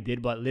slowly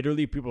did, but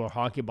literally people were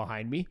honking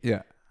behind me.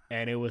 Yeah.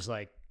 And it was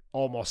like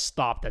almost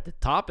stopped at the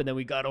top and then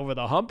we got over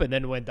the hump and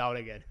then went down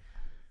again.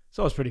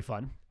 So it was pretty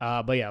fun.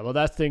 But yeah, well,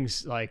 that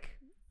thing's like,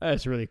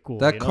 that's really cool.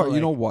 That car, you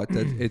know what?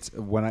 That it's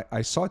when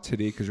I saw it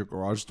today because your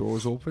garage door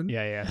was open.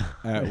 Yeah.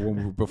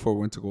 Before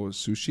we went to go to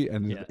sushi,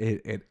 and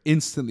it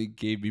instantly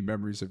gave me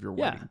memories of your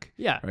wedding.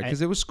 Yeah, right,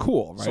 because it was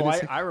cool. Right.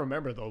 So I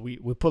remember though, we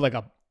put like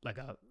a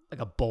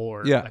bow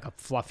or like a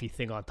fluffy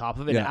thing on top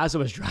of it, and as I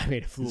was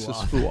driving, it flew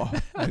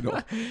off. I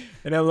know.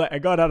 And I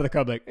got out of the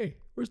car, I'm like, hey,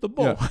 where's the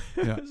bow?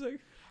 Yeah.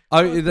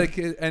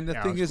 And the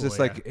thing is, cool, it's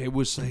like it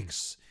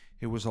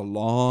was a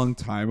long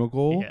time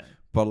ago. Yeah.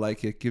 But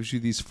like it gives you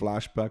these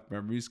flashback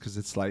memories because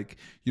it's like,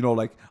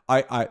 like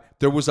I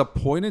there was a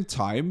point in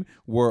time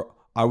where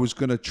I was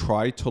gonna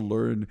try to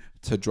learn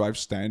to drive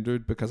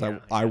standard because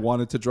I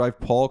wanted to drive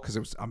Paul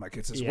because I'm like,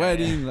 it's his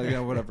wedding, like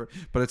whatever.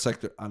 But it's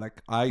like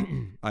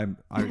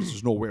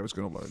there's no way I was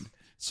gonna learn.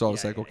 So I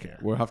was Yeah, like, yeah, okay, yeah.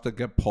 we'll have to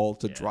get Paul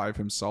to Yeah. drive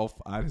himself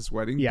at his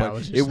wedding. Yeah,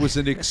 but it was just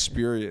an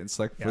experience,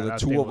 like for Yeah, the that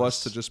two thing of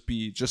us to was- just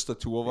be just the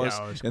two of Yeah, us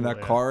it was in cool, that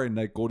yeah. car and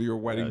like go to your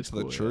Yeah, wedding it was to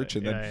the cool, church. yeah.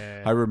 And then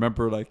Yeah. I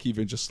remember like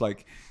even just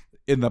like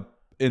in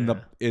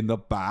the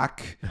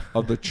back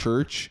of the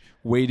church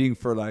waiting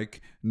for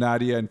like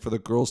Nadia and for the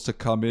girls to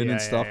come in Yeah, and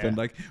yeah, stuff. yeah. And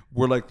like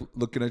we're like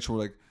looking at you, we're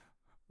like,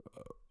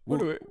 What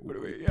do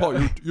we? Paul,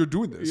 you're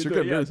doing this. You're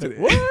getting married today.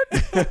 What?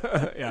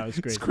 Yeah, it was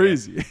crazy. It's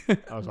crazy. Yeah.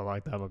 That was a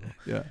long time ago.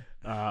 Yeah.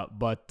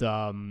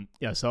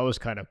 Yeah, so that was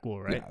kind of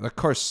cool, right? Yeah, the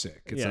car's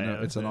sick. It's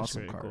Yeah, it's an that's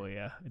awesome really car. Cool,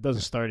 yeah, it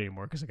doesn't start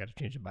anymore because I got to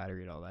change the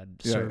battery and all that,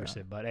 and Yeah, service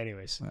yeah. it. But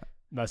anyways, Yeah.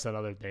 that's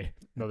another day,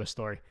 another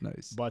story.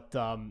 Nice. But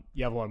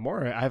you have one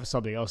more. I have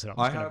something else that I'm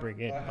just gonna bring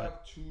in. I but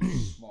have two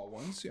small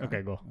ones. Yeah.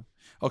 okay, go.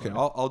 Okay, Yeah.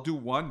 I'll do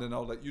one, then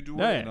I'll let you do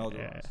one, Yeah, and I'll do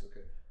yeah, one.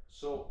 Okay.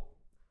 So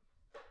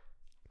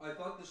I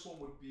thought this one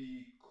would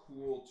be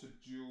cool to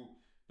do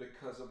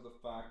because of the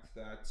fact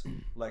that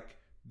like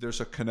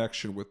there's a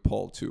connection with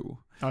Paul too,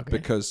 Okay.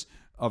 because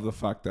of the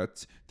fact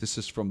that this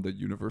is from the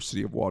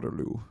University of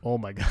Waterloo, Oh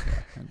my god,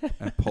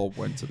 and Paul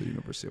went to the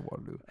University of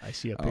Waterloo. I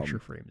see a picture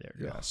frame there.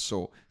 Yeah.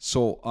 So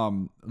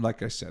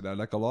like I said,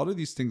 like a lot of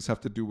these things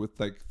have to do with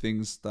like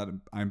things that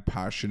I'm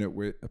passionate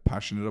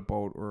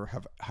about or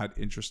have had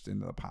interest in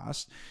the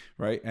past,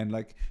 right? And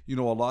like, you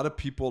know, a lot of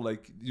people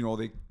like, you know,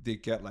 they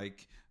get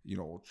like, you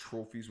know,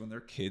 trophies when they're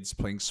kids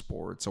playing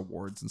sports,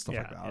 awards and stuff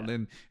like that. Yeah.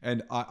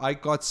 And I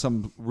got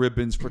some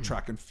ribbons for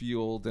track and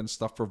field and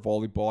stuff for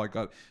volleyball. I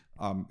got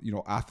you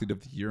know, athlete of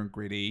the year in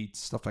grade 8,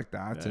 stuff like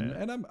that.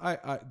 And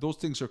I those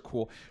things are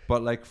cool.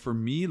 But like for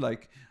me,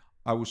 like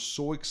I was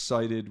so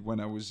excited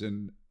when I was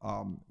in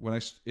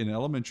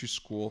elementary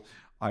school.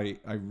 I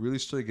really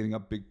started getting a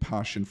big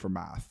passion for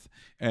math,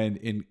 and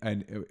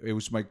it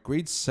was my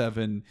grade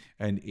 7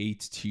 and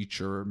 8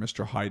 teacher,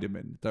 Mr.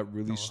 Heidemann, that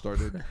really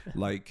started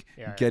like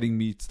getting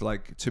me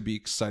to be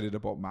excited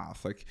about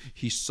math. Like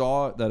he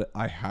saw that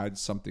I had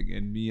something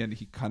in me, and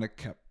he kind of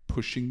kept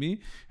pushing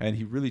me, and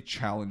he really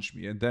challenged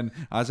me. And then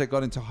as I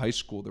got into high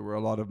school, there were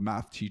a lot of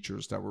math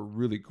teachers that were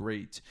really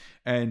great.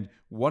 And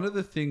one of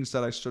the things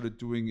that I started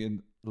doing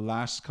in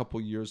last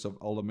couple years of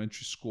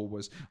elementary school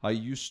was I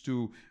used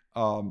to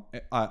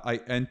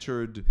I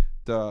entered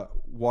the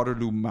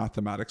Waterloo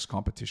mathematics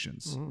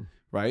competitions,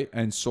 right?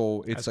 And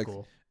so it's That's like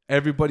cool.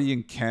 everybody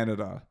in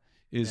Canada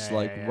is Yeah,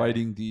 like yeah, yeah.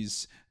 writing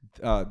these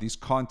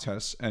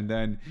contests, and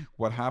then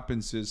what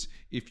happens is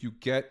if you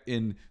get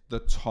in the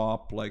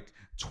top like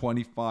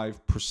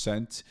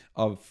 25%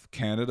 of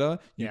Canada,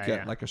 you Yeah, get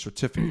yeah. like a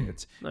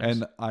certificate. Nice.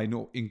 And I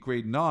know in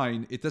grade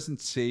 9 it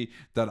doesn't say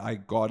that I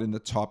got in the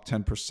top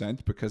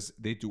 10% because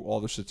they do all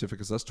the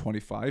certificates. That's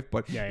 25,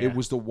 but Yeah, it yeah.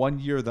 was the one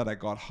year that I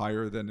got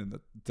higher than in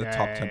the Yeah,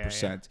 top yeah, yeah,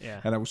 10%,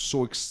 yeah. and I was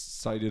so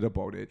excited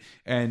about it.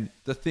 And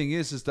the thing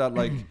is that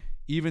like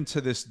even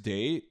to this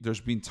day,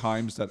 there's been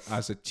times that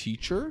as a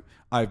teacher,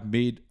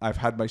 I've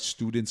had my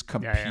students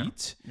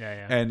compete.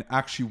 Yeah. And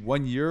actually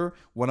one year,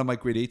 one of my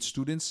grade 8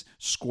 students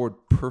scored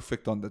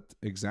perfect on the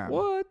exam.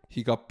 What?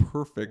 He got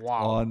perfect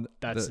Wow, on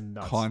that's the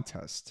nuts.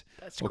 contest.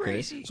 That's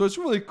crazy. So it's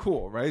really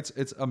cool, right?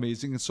 It's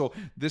amazing. And so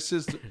this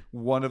is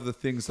one of the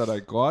things that I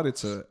got.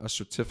 It's a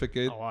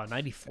certificate Oh wow,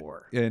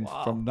 94. and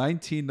Wow. from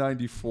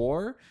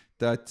 1994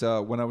 that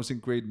when I was in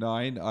grade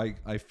 9,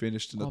 I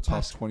finished in the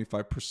top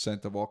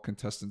 25% of all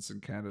contestants in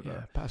Canada.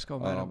 Yeah, Pascal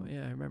Madam.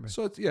 Yeah, I remember.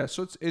 So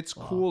it's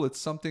cool. It's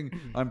something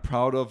I'm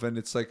proud of, and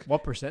it's like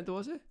What percent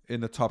was it?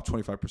 in the top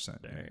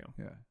 25%. There you go.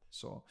 Yeah.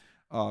 So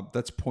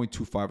that's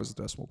 0.25 as a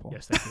decimal, Paul.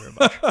 Yes, thank you very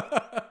much.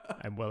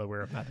 I'm well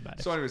aware of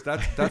mathematics. So anyways,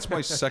 that's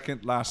my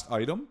second last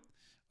item.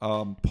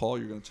 Paul,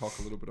 you're going to talk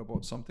a little bit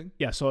about something.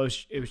 Yeah, so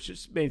it was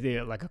just basically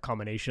like a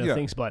combination of Yeah.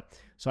 things. But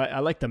so I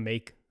like to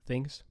make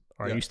things,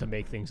 or Yeah. I used to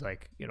make things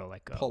like, you know,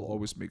 like Paul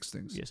always makes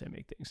things. yes, I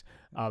make things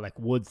like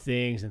wood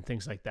things and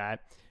things like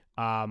that.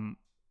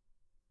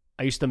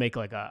 I used to make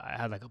I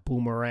had like a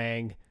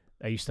boomerang.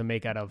 I used to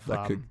make out of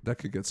That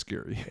could get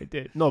scary. it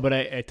did no, but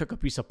I took a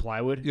piece of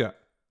plywood. Yeah.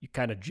 You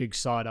kind of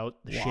jigsawed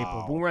out the shape of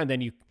Wow. a boomerang,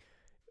 then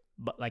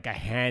but like I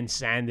hand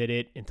sanded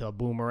it into a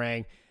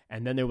boomerang,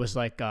 and then there was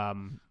like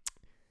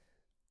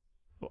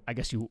I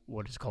guess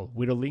what is it called,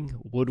 whittling,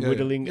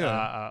 whittling,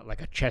 yeah.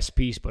 like a chess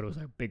piece, but it was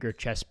a bigger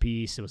chess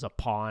piece. It was a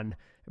pawn.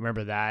 I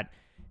remember that.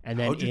 And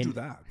then How'd you do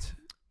that?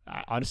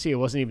 Honestly, it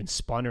wasn't even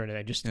spun or anything.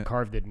 I just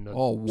carved it in a,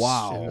 Oh,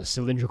 wow. in a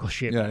cylindrical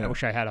shape. Yeah, I yeah.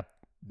 wish I had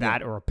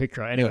that or a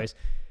picture. Anyways,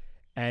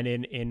 and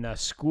in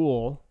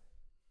school,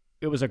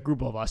 it was a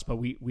group of us, but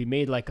we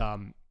made like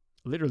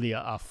literally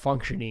a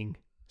functioning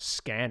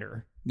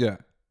scanner Yeah.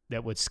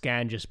 that would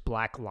scan just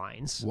black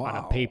lines on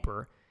Wow. a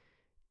paper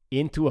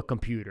into a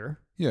computer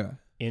Yeah.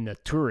 in a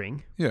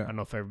Turing. Yeah. I don't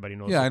know if everybody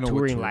knows Yeah, the I know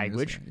what Turing Turing is,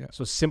 language. yeah.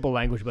 So simple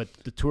language, but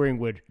the Turing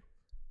would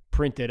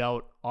print it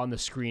out on the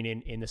screen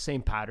in the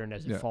same pattern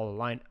as it Yeah. followed the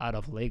line out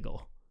of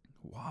Lego.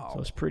 Wow. So it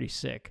was pretty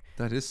sick.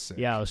 That is sick.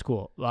 Yeah, it was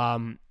cool.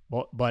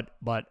 But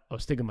I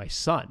was thinking my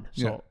son.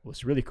 So Yeah. it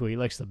was really cool. He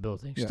likes to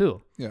build things Yeah.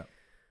 too. Yeah.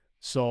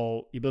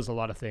 So he builds a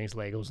lot of things,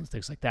 Legos and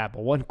things like that.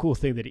 But one cool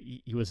thing that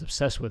he was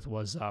obsessed with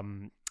was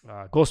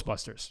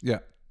Ghostbusters. Yeah.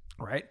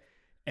 Right?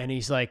 And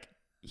he's like,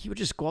 he would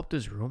just go up to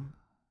his room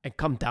and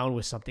come down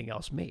with something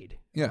else made.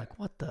 Yeah. Like,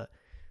 what the?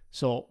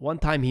 So one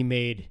time he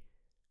made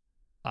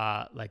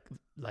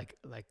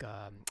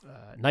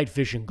night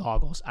vision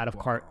goggles out of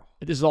card.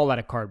 This is all out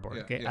of cardboard.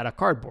 Yeah, Okay, yeah. out of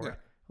cardboard. Yeah.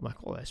 I'm like,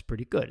 oh, that's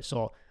pretty good.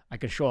 So I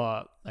can show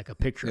a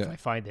picture if Yeah. I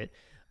find it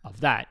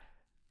of that.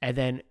 And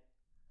then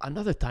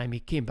another time he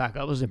came back.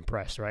 I was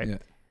impressed, right? Yeah.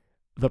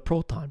 The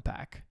proton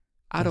pack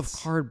out of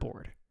That's-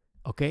 cardboard.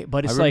 Okay,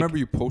 but it's I like, remember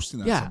you posting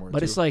that yeah, somewhere. but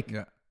too. it's like-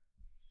 yeah.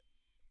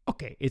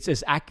 okay, it's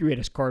as accurate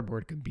as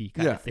cardboard can be,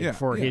 kind Yeah, of thing yeah,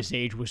 for yeah. his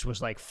age, which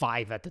was like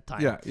 5 at the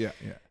time. Yeah.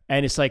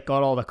 And it's like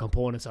got all the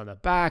components on the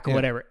back or Yeah.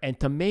 whatever. And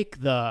to make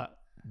the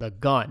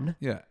gun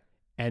Yeah.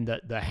 and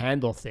the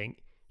handle thing,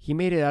 he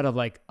made it out of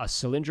like a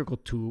cylindrical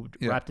tube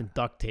Yeah. wrapped in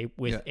duct tape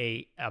with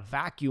Yeah. a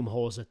vacuum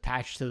hose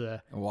attached to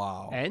the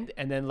Wow. end,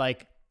 and then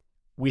like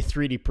we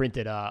 3D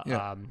printed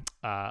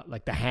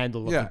like the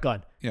handle of Yeah. the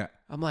gun. Yeah.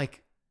 I'm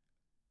like,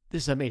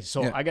 this is amazing.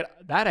 So Yeah. I got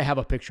that. I have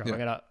a picture.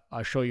 Yeah.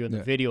 I'll show you in the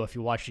Yeah. video if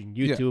you're watching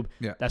YouTube.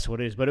 Yeah. That's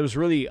what it is. But it was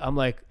really, I'm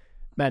like,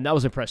 man, that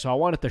was impressive. So I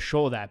wanted to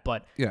show that,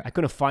 but Yeah. I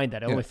couldn't find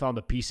that. I Yeah. only found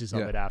the pieces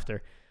of Yeah. it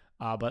after.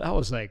 But that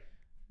was like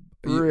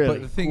Yeah, really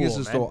but the thing cool, is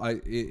man.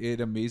 though,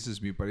 it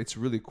amazes me, but it's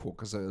really cool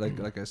because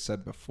like I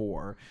said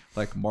before,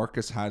 like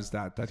Marcus has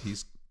that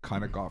he's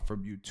kind of got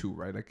from you too,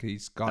 right? Like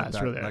he's got That's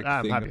that really, like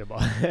I'm thing. happy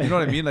about it. You know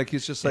what I mean? Like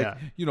it's just like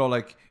Yeah.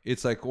 like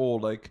it's like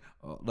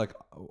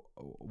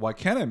why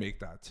can't I make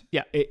that?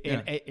 Yeah, Yeah.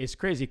 and it's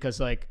crazy because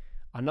like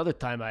another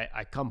time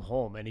I come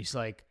home and he's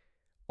like,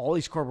 all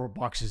these cardboard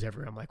boxes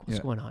everywhere. I'm like, what's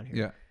Yeah. going on here?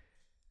 Yeah,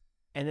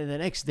 And then the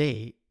next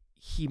day,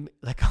 he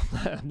like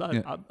I'm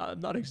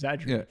not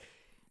exaggerating. Yeah.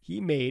 He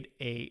made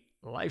a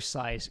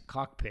life-size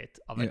cockpit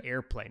of an Yeah.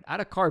 airplane out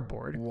of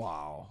cardboard.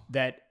 wow.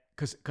 That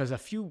because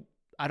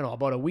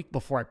about a week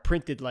before I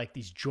printed like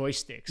these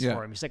joysticks Yeah.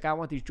 for him. He's like, I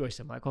want these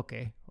joysticks. I'm like,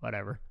 okay,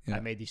 whatever. Yeah. I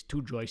made these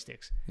 2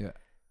 joysticks. Yeah,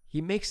 He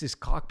makes this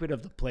cockpit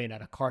of the plane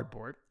out of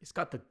cardboard. It's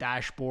got the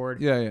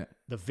dashboard, yeah,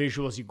 the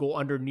visuals. You go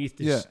underneath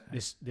Yeah.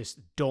 this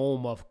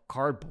dome of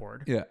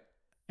cardboard, yeah.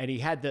 and he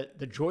had the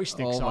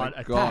joysticks Oh on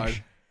my attached.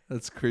 god,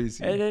 that's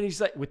crazy. And then he's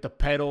like with the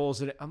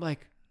pedals, and I'm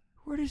like,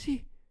 where does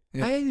he?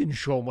 Yeah. I didn't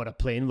show him what a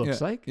plane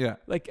looks Yeah, like. yeah.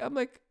 Like I'm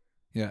like,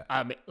 Yeah,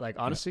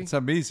 honestly, it's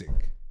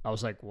amazing. I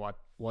was like,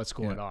 what's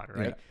going Yeah, on,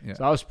 right? yeah.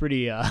 So I was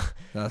pretty.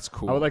 That's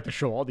cool. I would like to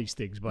show all these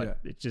things, but Yeah.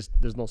 it's just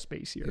there's no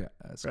space here, Yeah,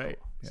 that's right?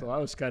 cool. Yeah. So I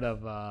was kind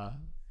of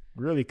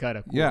really kind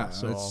of cool. Yeah,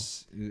 So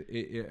and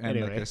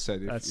anyway, like I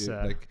said, that's,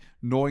 like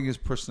knowing his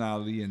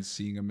personality and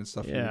seeing him and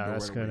stuff, you Yeah, know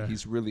that's right away, kinda-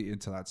 he's really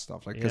into that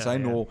stuff. Like, because Yeah, I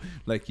yeah. know,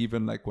 like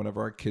even like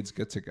whenever our kids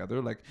get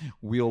together, like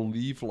we'll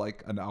leave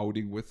like an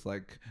outing with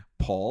like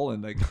Paul,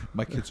 and like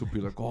my kids will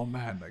be like, "Oh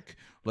man,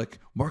 like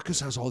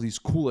Marcus has all these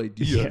cool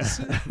ideas."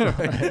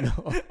 I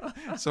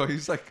know. So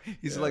he's like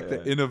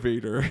the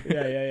innovator.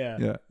 yeah.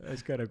 Yeah.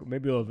 That's kind of cool.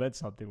 Maybe we'll invent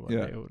something one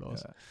Yeah, day. Who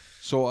knows? yeah.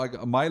 So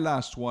my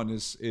last one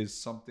is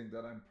something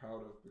that I'm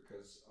proud of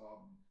because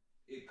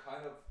it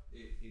kind of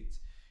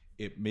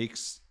it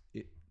makes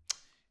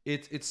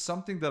it's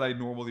something that I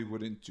normally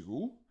wouldn't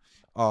do.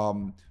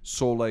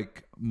 So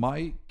like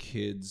my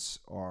kids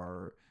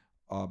are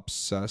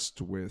obsessed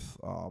with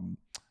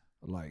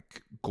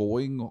like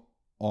going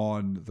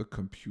on the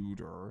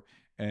computer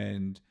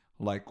and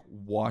like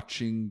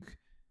watching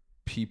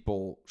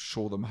people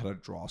show them how to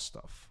draw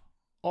stuff.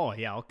 Oh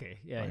yeah, okay,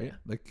 yeah, Right? yeah,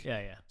 Like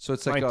yeah. so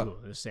it's like Mine a, too.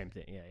 The same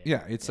thing. Yeah,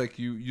 yeah, it's like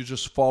you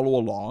just follow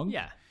along.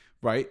 yeah.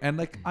 Right. And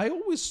like I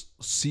always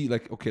see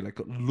like, okay, like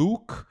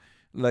Luke,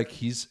 like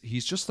he's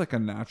just like a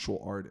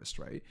natural artist,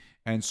 right?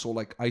 And so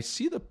like I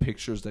see the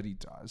pictures that he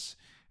does,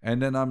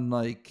 and then I'm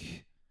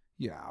like,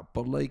 yeah,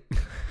 but like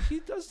he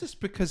does this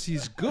because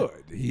he's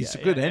good. He's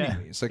Yeah, good yeah, yeah.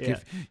 anyways. Like Yeah.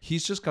 if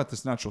he's just got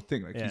this natural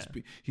thing. Like Yeah.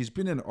 he's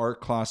been in art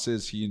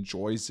classes, he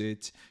enjoys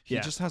it. He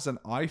Yeah. just has an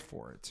eye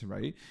for it,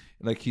 right?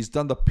 Like he's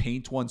done the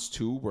paint ones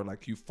too, where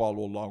like you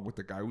follow along with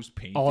the guy who's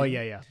painting. Oh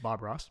yeah.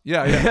 Bob Ross.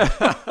 Yeah, yeah.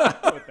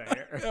 With the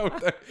hair. Yeah, with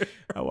the-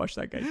 I watched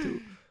that guy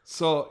too.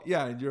 So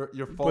yeah, and you're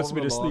following Puts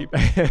me to along.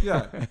 sleep.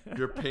 Yeah,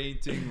 you're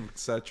painting,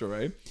 etc.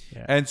 Right?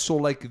 Yeah. And so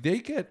like they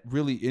get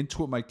really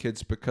into it, my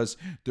kids, because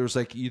there's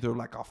like either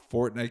like a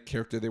Fortnite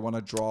character they want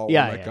to draw,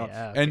 Yeah, or like yeah, a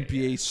yeah, okay,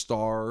 NBA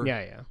star,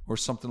 Yeah. or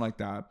something like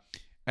that.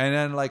 And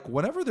then like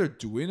whenever they're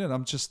doing it,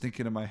 I'm just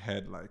thinking in my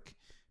head like,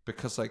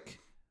 because like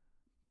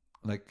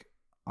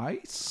I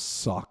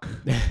suck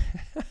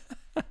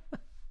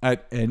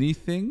at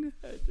anything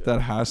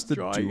that has to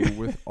Drawing. do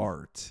with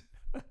art,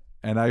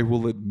 and I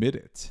will admit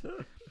it.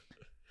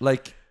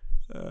 Like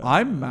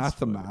I'm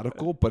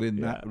mathematical, but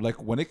in that,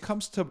 like when it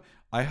comes to,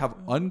 I have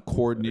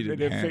uncoordinated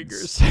Their hands.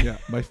 fingers. Yeah,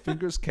 my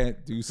fingers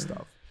can't do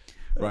stuff,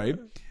 right?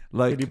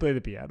 Like Did you play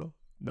the piano?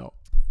 No.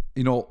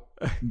 you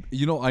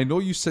know, I know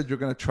you said you're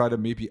gonna try to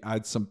maybe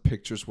add some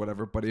pictures,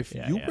 whatever. But if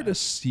Yeah, you yeah. were to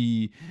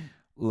see,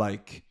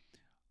 like,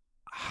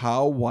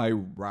 how I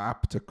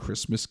wrapped a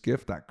Christmas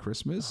gift at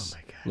Christmas, Oh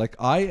my God. like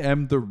I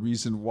am the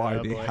reason why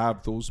Oh they boy.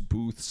 have those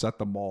booths at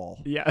the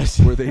mall Yes.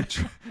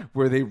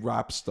 where they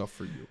wrap stuff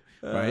for you,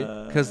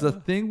 right? Because the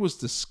thing was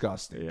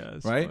disgusting, Yeah,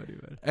 it's right? funny,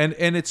 man.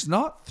 And it's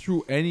not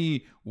through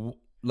any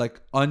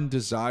like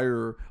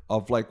undesire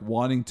of like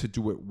wanting to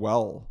do it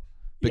well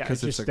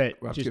because it's it's just like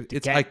that- just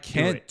it's can't I do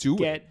can't it. do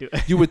Can't it. do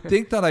it. You would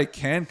think that I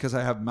can because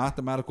I have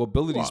mathematical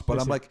abilities, Well, but I'm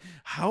listen, like,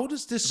 how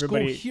does this go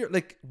everybody- here?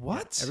 Like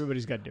what?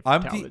 Everybody's got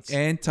different I'm talents. the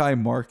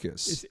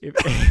anti-Marcus.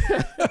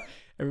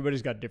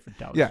 Everybody's got different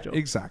talents. Yeah, Joe.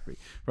 exactly.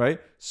 Right.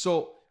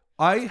 So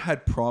I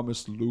had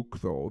promised Luke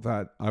though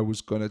that I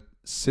was gonna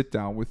sit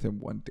down with him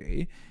one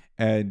day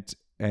and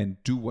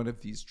do one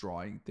of these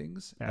drawing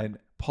things. Yeah. And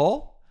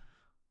Paul,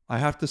 I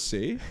have to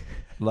say,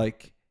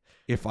 like,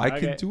 if I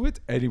can Okay. do it,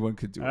 anyone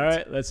could do All it.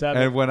 right, let's have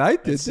And it. when I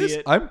did Let's see this,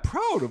 it. I'm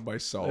proud of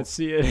myself Let's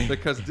see it.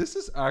 because this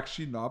is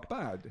actually not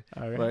bad.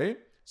 All right. Right.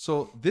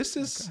 So this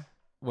is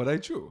what I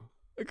drew.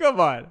 Come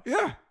on.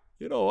 Yeah.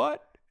 You know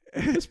what?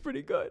 It's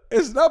pretty good.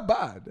 It's not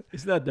bad.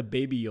 Isn't that the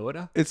Baby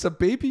Yoda? It's a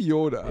baby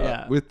Yoda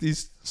Yeah. with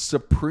these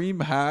Supreme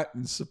hat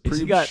and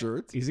Supreme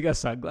shirt. Has he got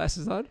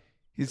sunglasses on?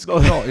 He's no,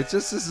 it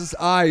just is his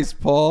eyes,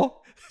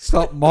 Paul.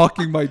 Stop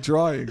mocking my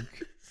drawing.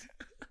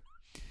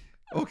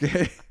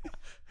 Okay.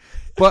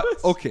 But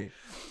okay.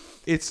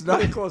 It's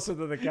not Get closer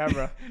to the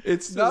camera.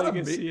 it's so not they can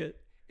amazing. see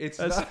it. It's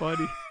That's not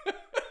funny.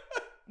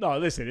 No,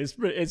 listen, it's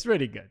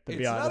really good to be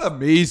it's honest. not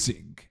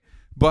amazing.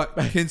 But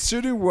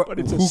considering But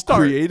it's a who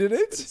start. created it,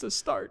 It's a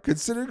start.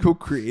 considering who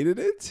created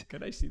it,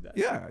 Can I see that?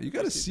 yeah, you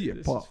got to see see it,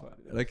 this. Paul. This is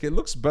funny. Like it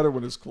looks better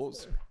when it's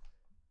closer.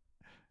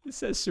 It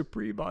says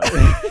Supreme on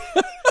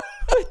it.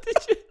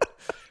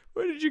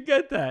 Where did you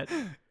get that?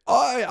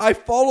 I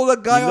follow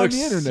that guy He on looks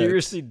the internet.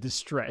 seriously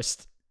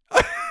distressed.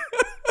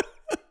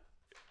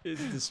 He's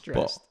Paul,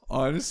 distressed.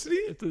 honestly,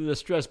 It's a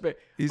distress, but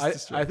He's I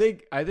distressed.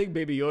 think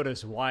Baby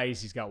Yoda's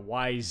wise. He's got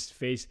wise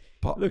face.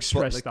 Paul, Looks but,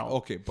 stressed like, out.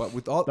 okay, but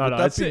with all No, with no,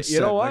 that it's- being you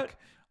said, know what? like,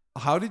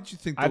 how did you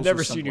think? I've those never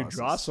were seen you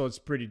draw, sunglasses? so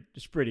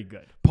it's pretty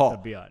good. Paul, to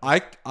be honest.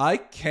 I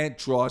can't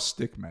draw a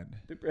stick man.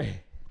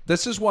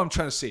 This is what I'm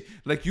trying to say.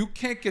 Like you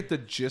can't get the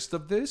gist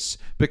of this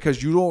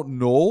because you don't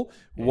know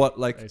what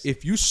I see.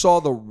 if you saw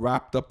the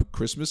wrapped up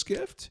Christmas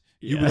gift,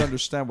 you would Yeah.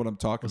 understand what I'm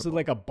talking Was it about.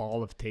 like a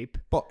ball of tape?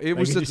 But it like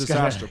was you a just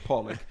gotta- disaster,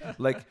 Paul.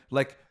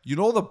 Like you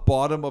know the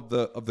bottom of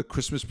the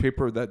Christmas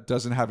paper that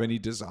doesn't have any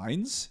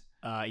designs?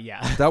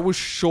 Yeah. That was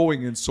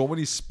showing in so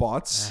many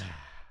spots.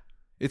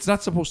 It's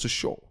not supposed to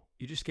show.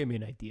 You just gave me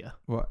an idea.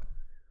 What?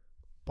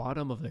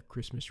 Bottom of the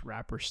Christmas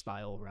wrapper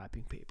style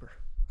wrapping paper.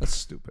 That's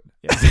stupid.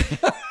 Yeah.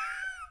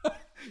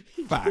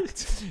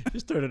 Fact.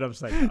 Just turn it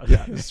upside down.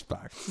 Yeah, it's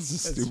fact. This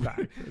is It's stupid.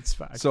 fact. It's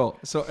fact. So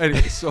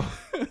anyway, so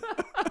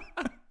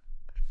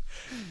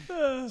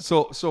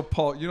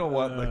Paul, you know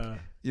what? Like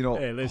you know,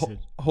 hey, listen.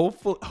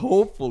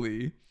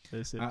 hopefully,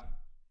 Listen.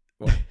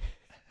 what?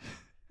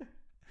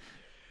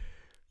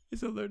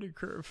 It's a learning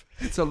curve.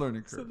 It's a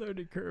learning It's a curve.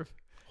 learning curve.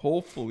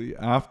 Hopefully,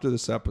 after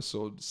this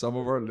episode, some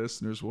of our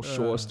listeners will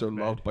show us their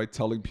man. love by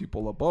telling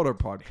people about our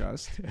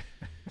podcast.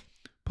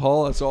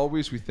 Paul, as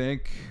always, we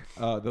thank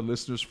the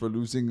listeners for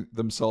losing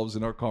themselves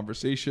in our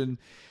conversation.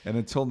 And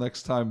until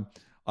next time,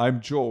 I'm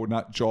Joe,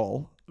 not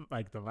Joel.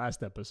 Like the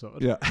last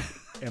episode. Yeah.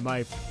 Am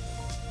I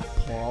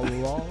Paul?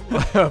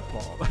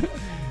 Paul.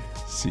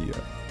 See ya.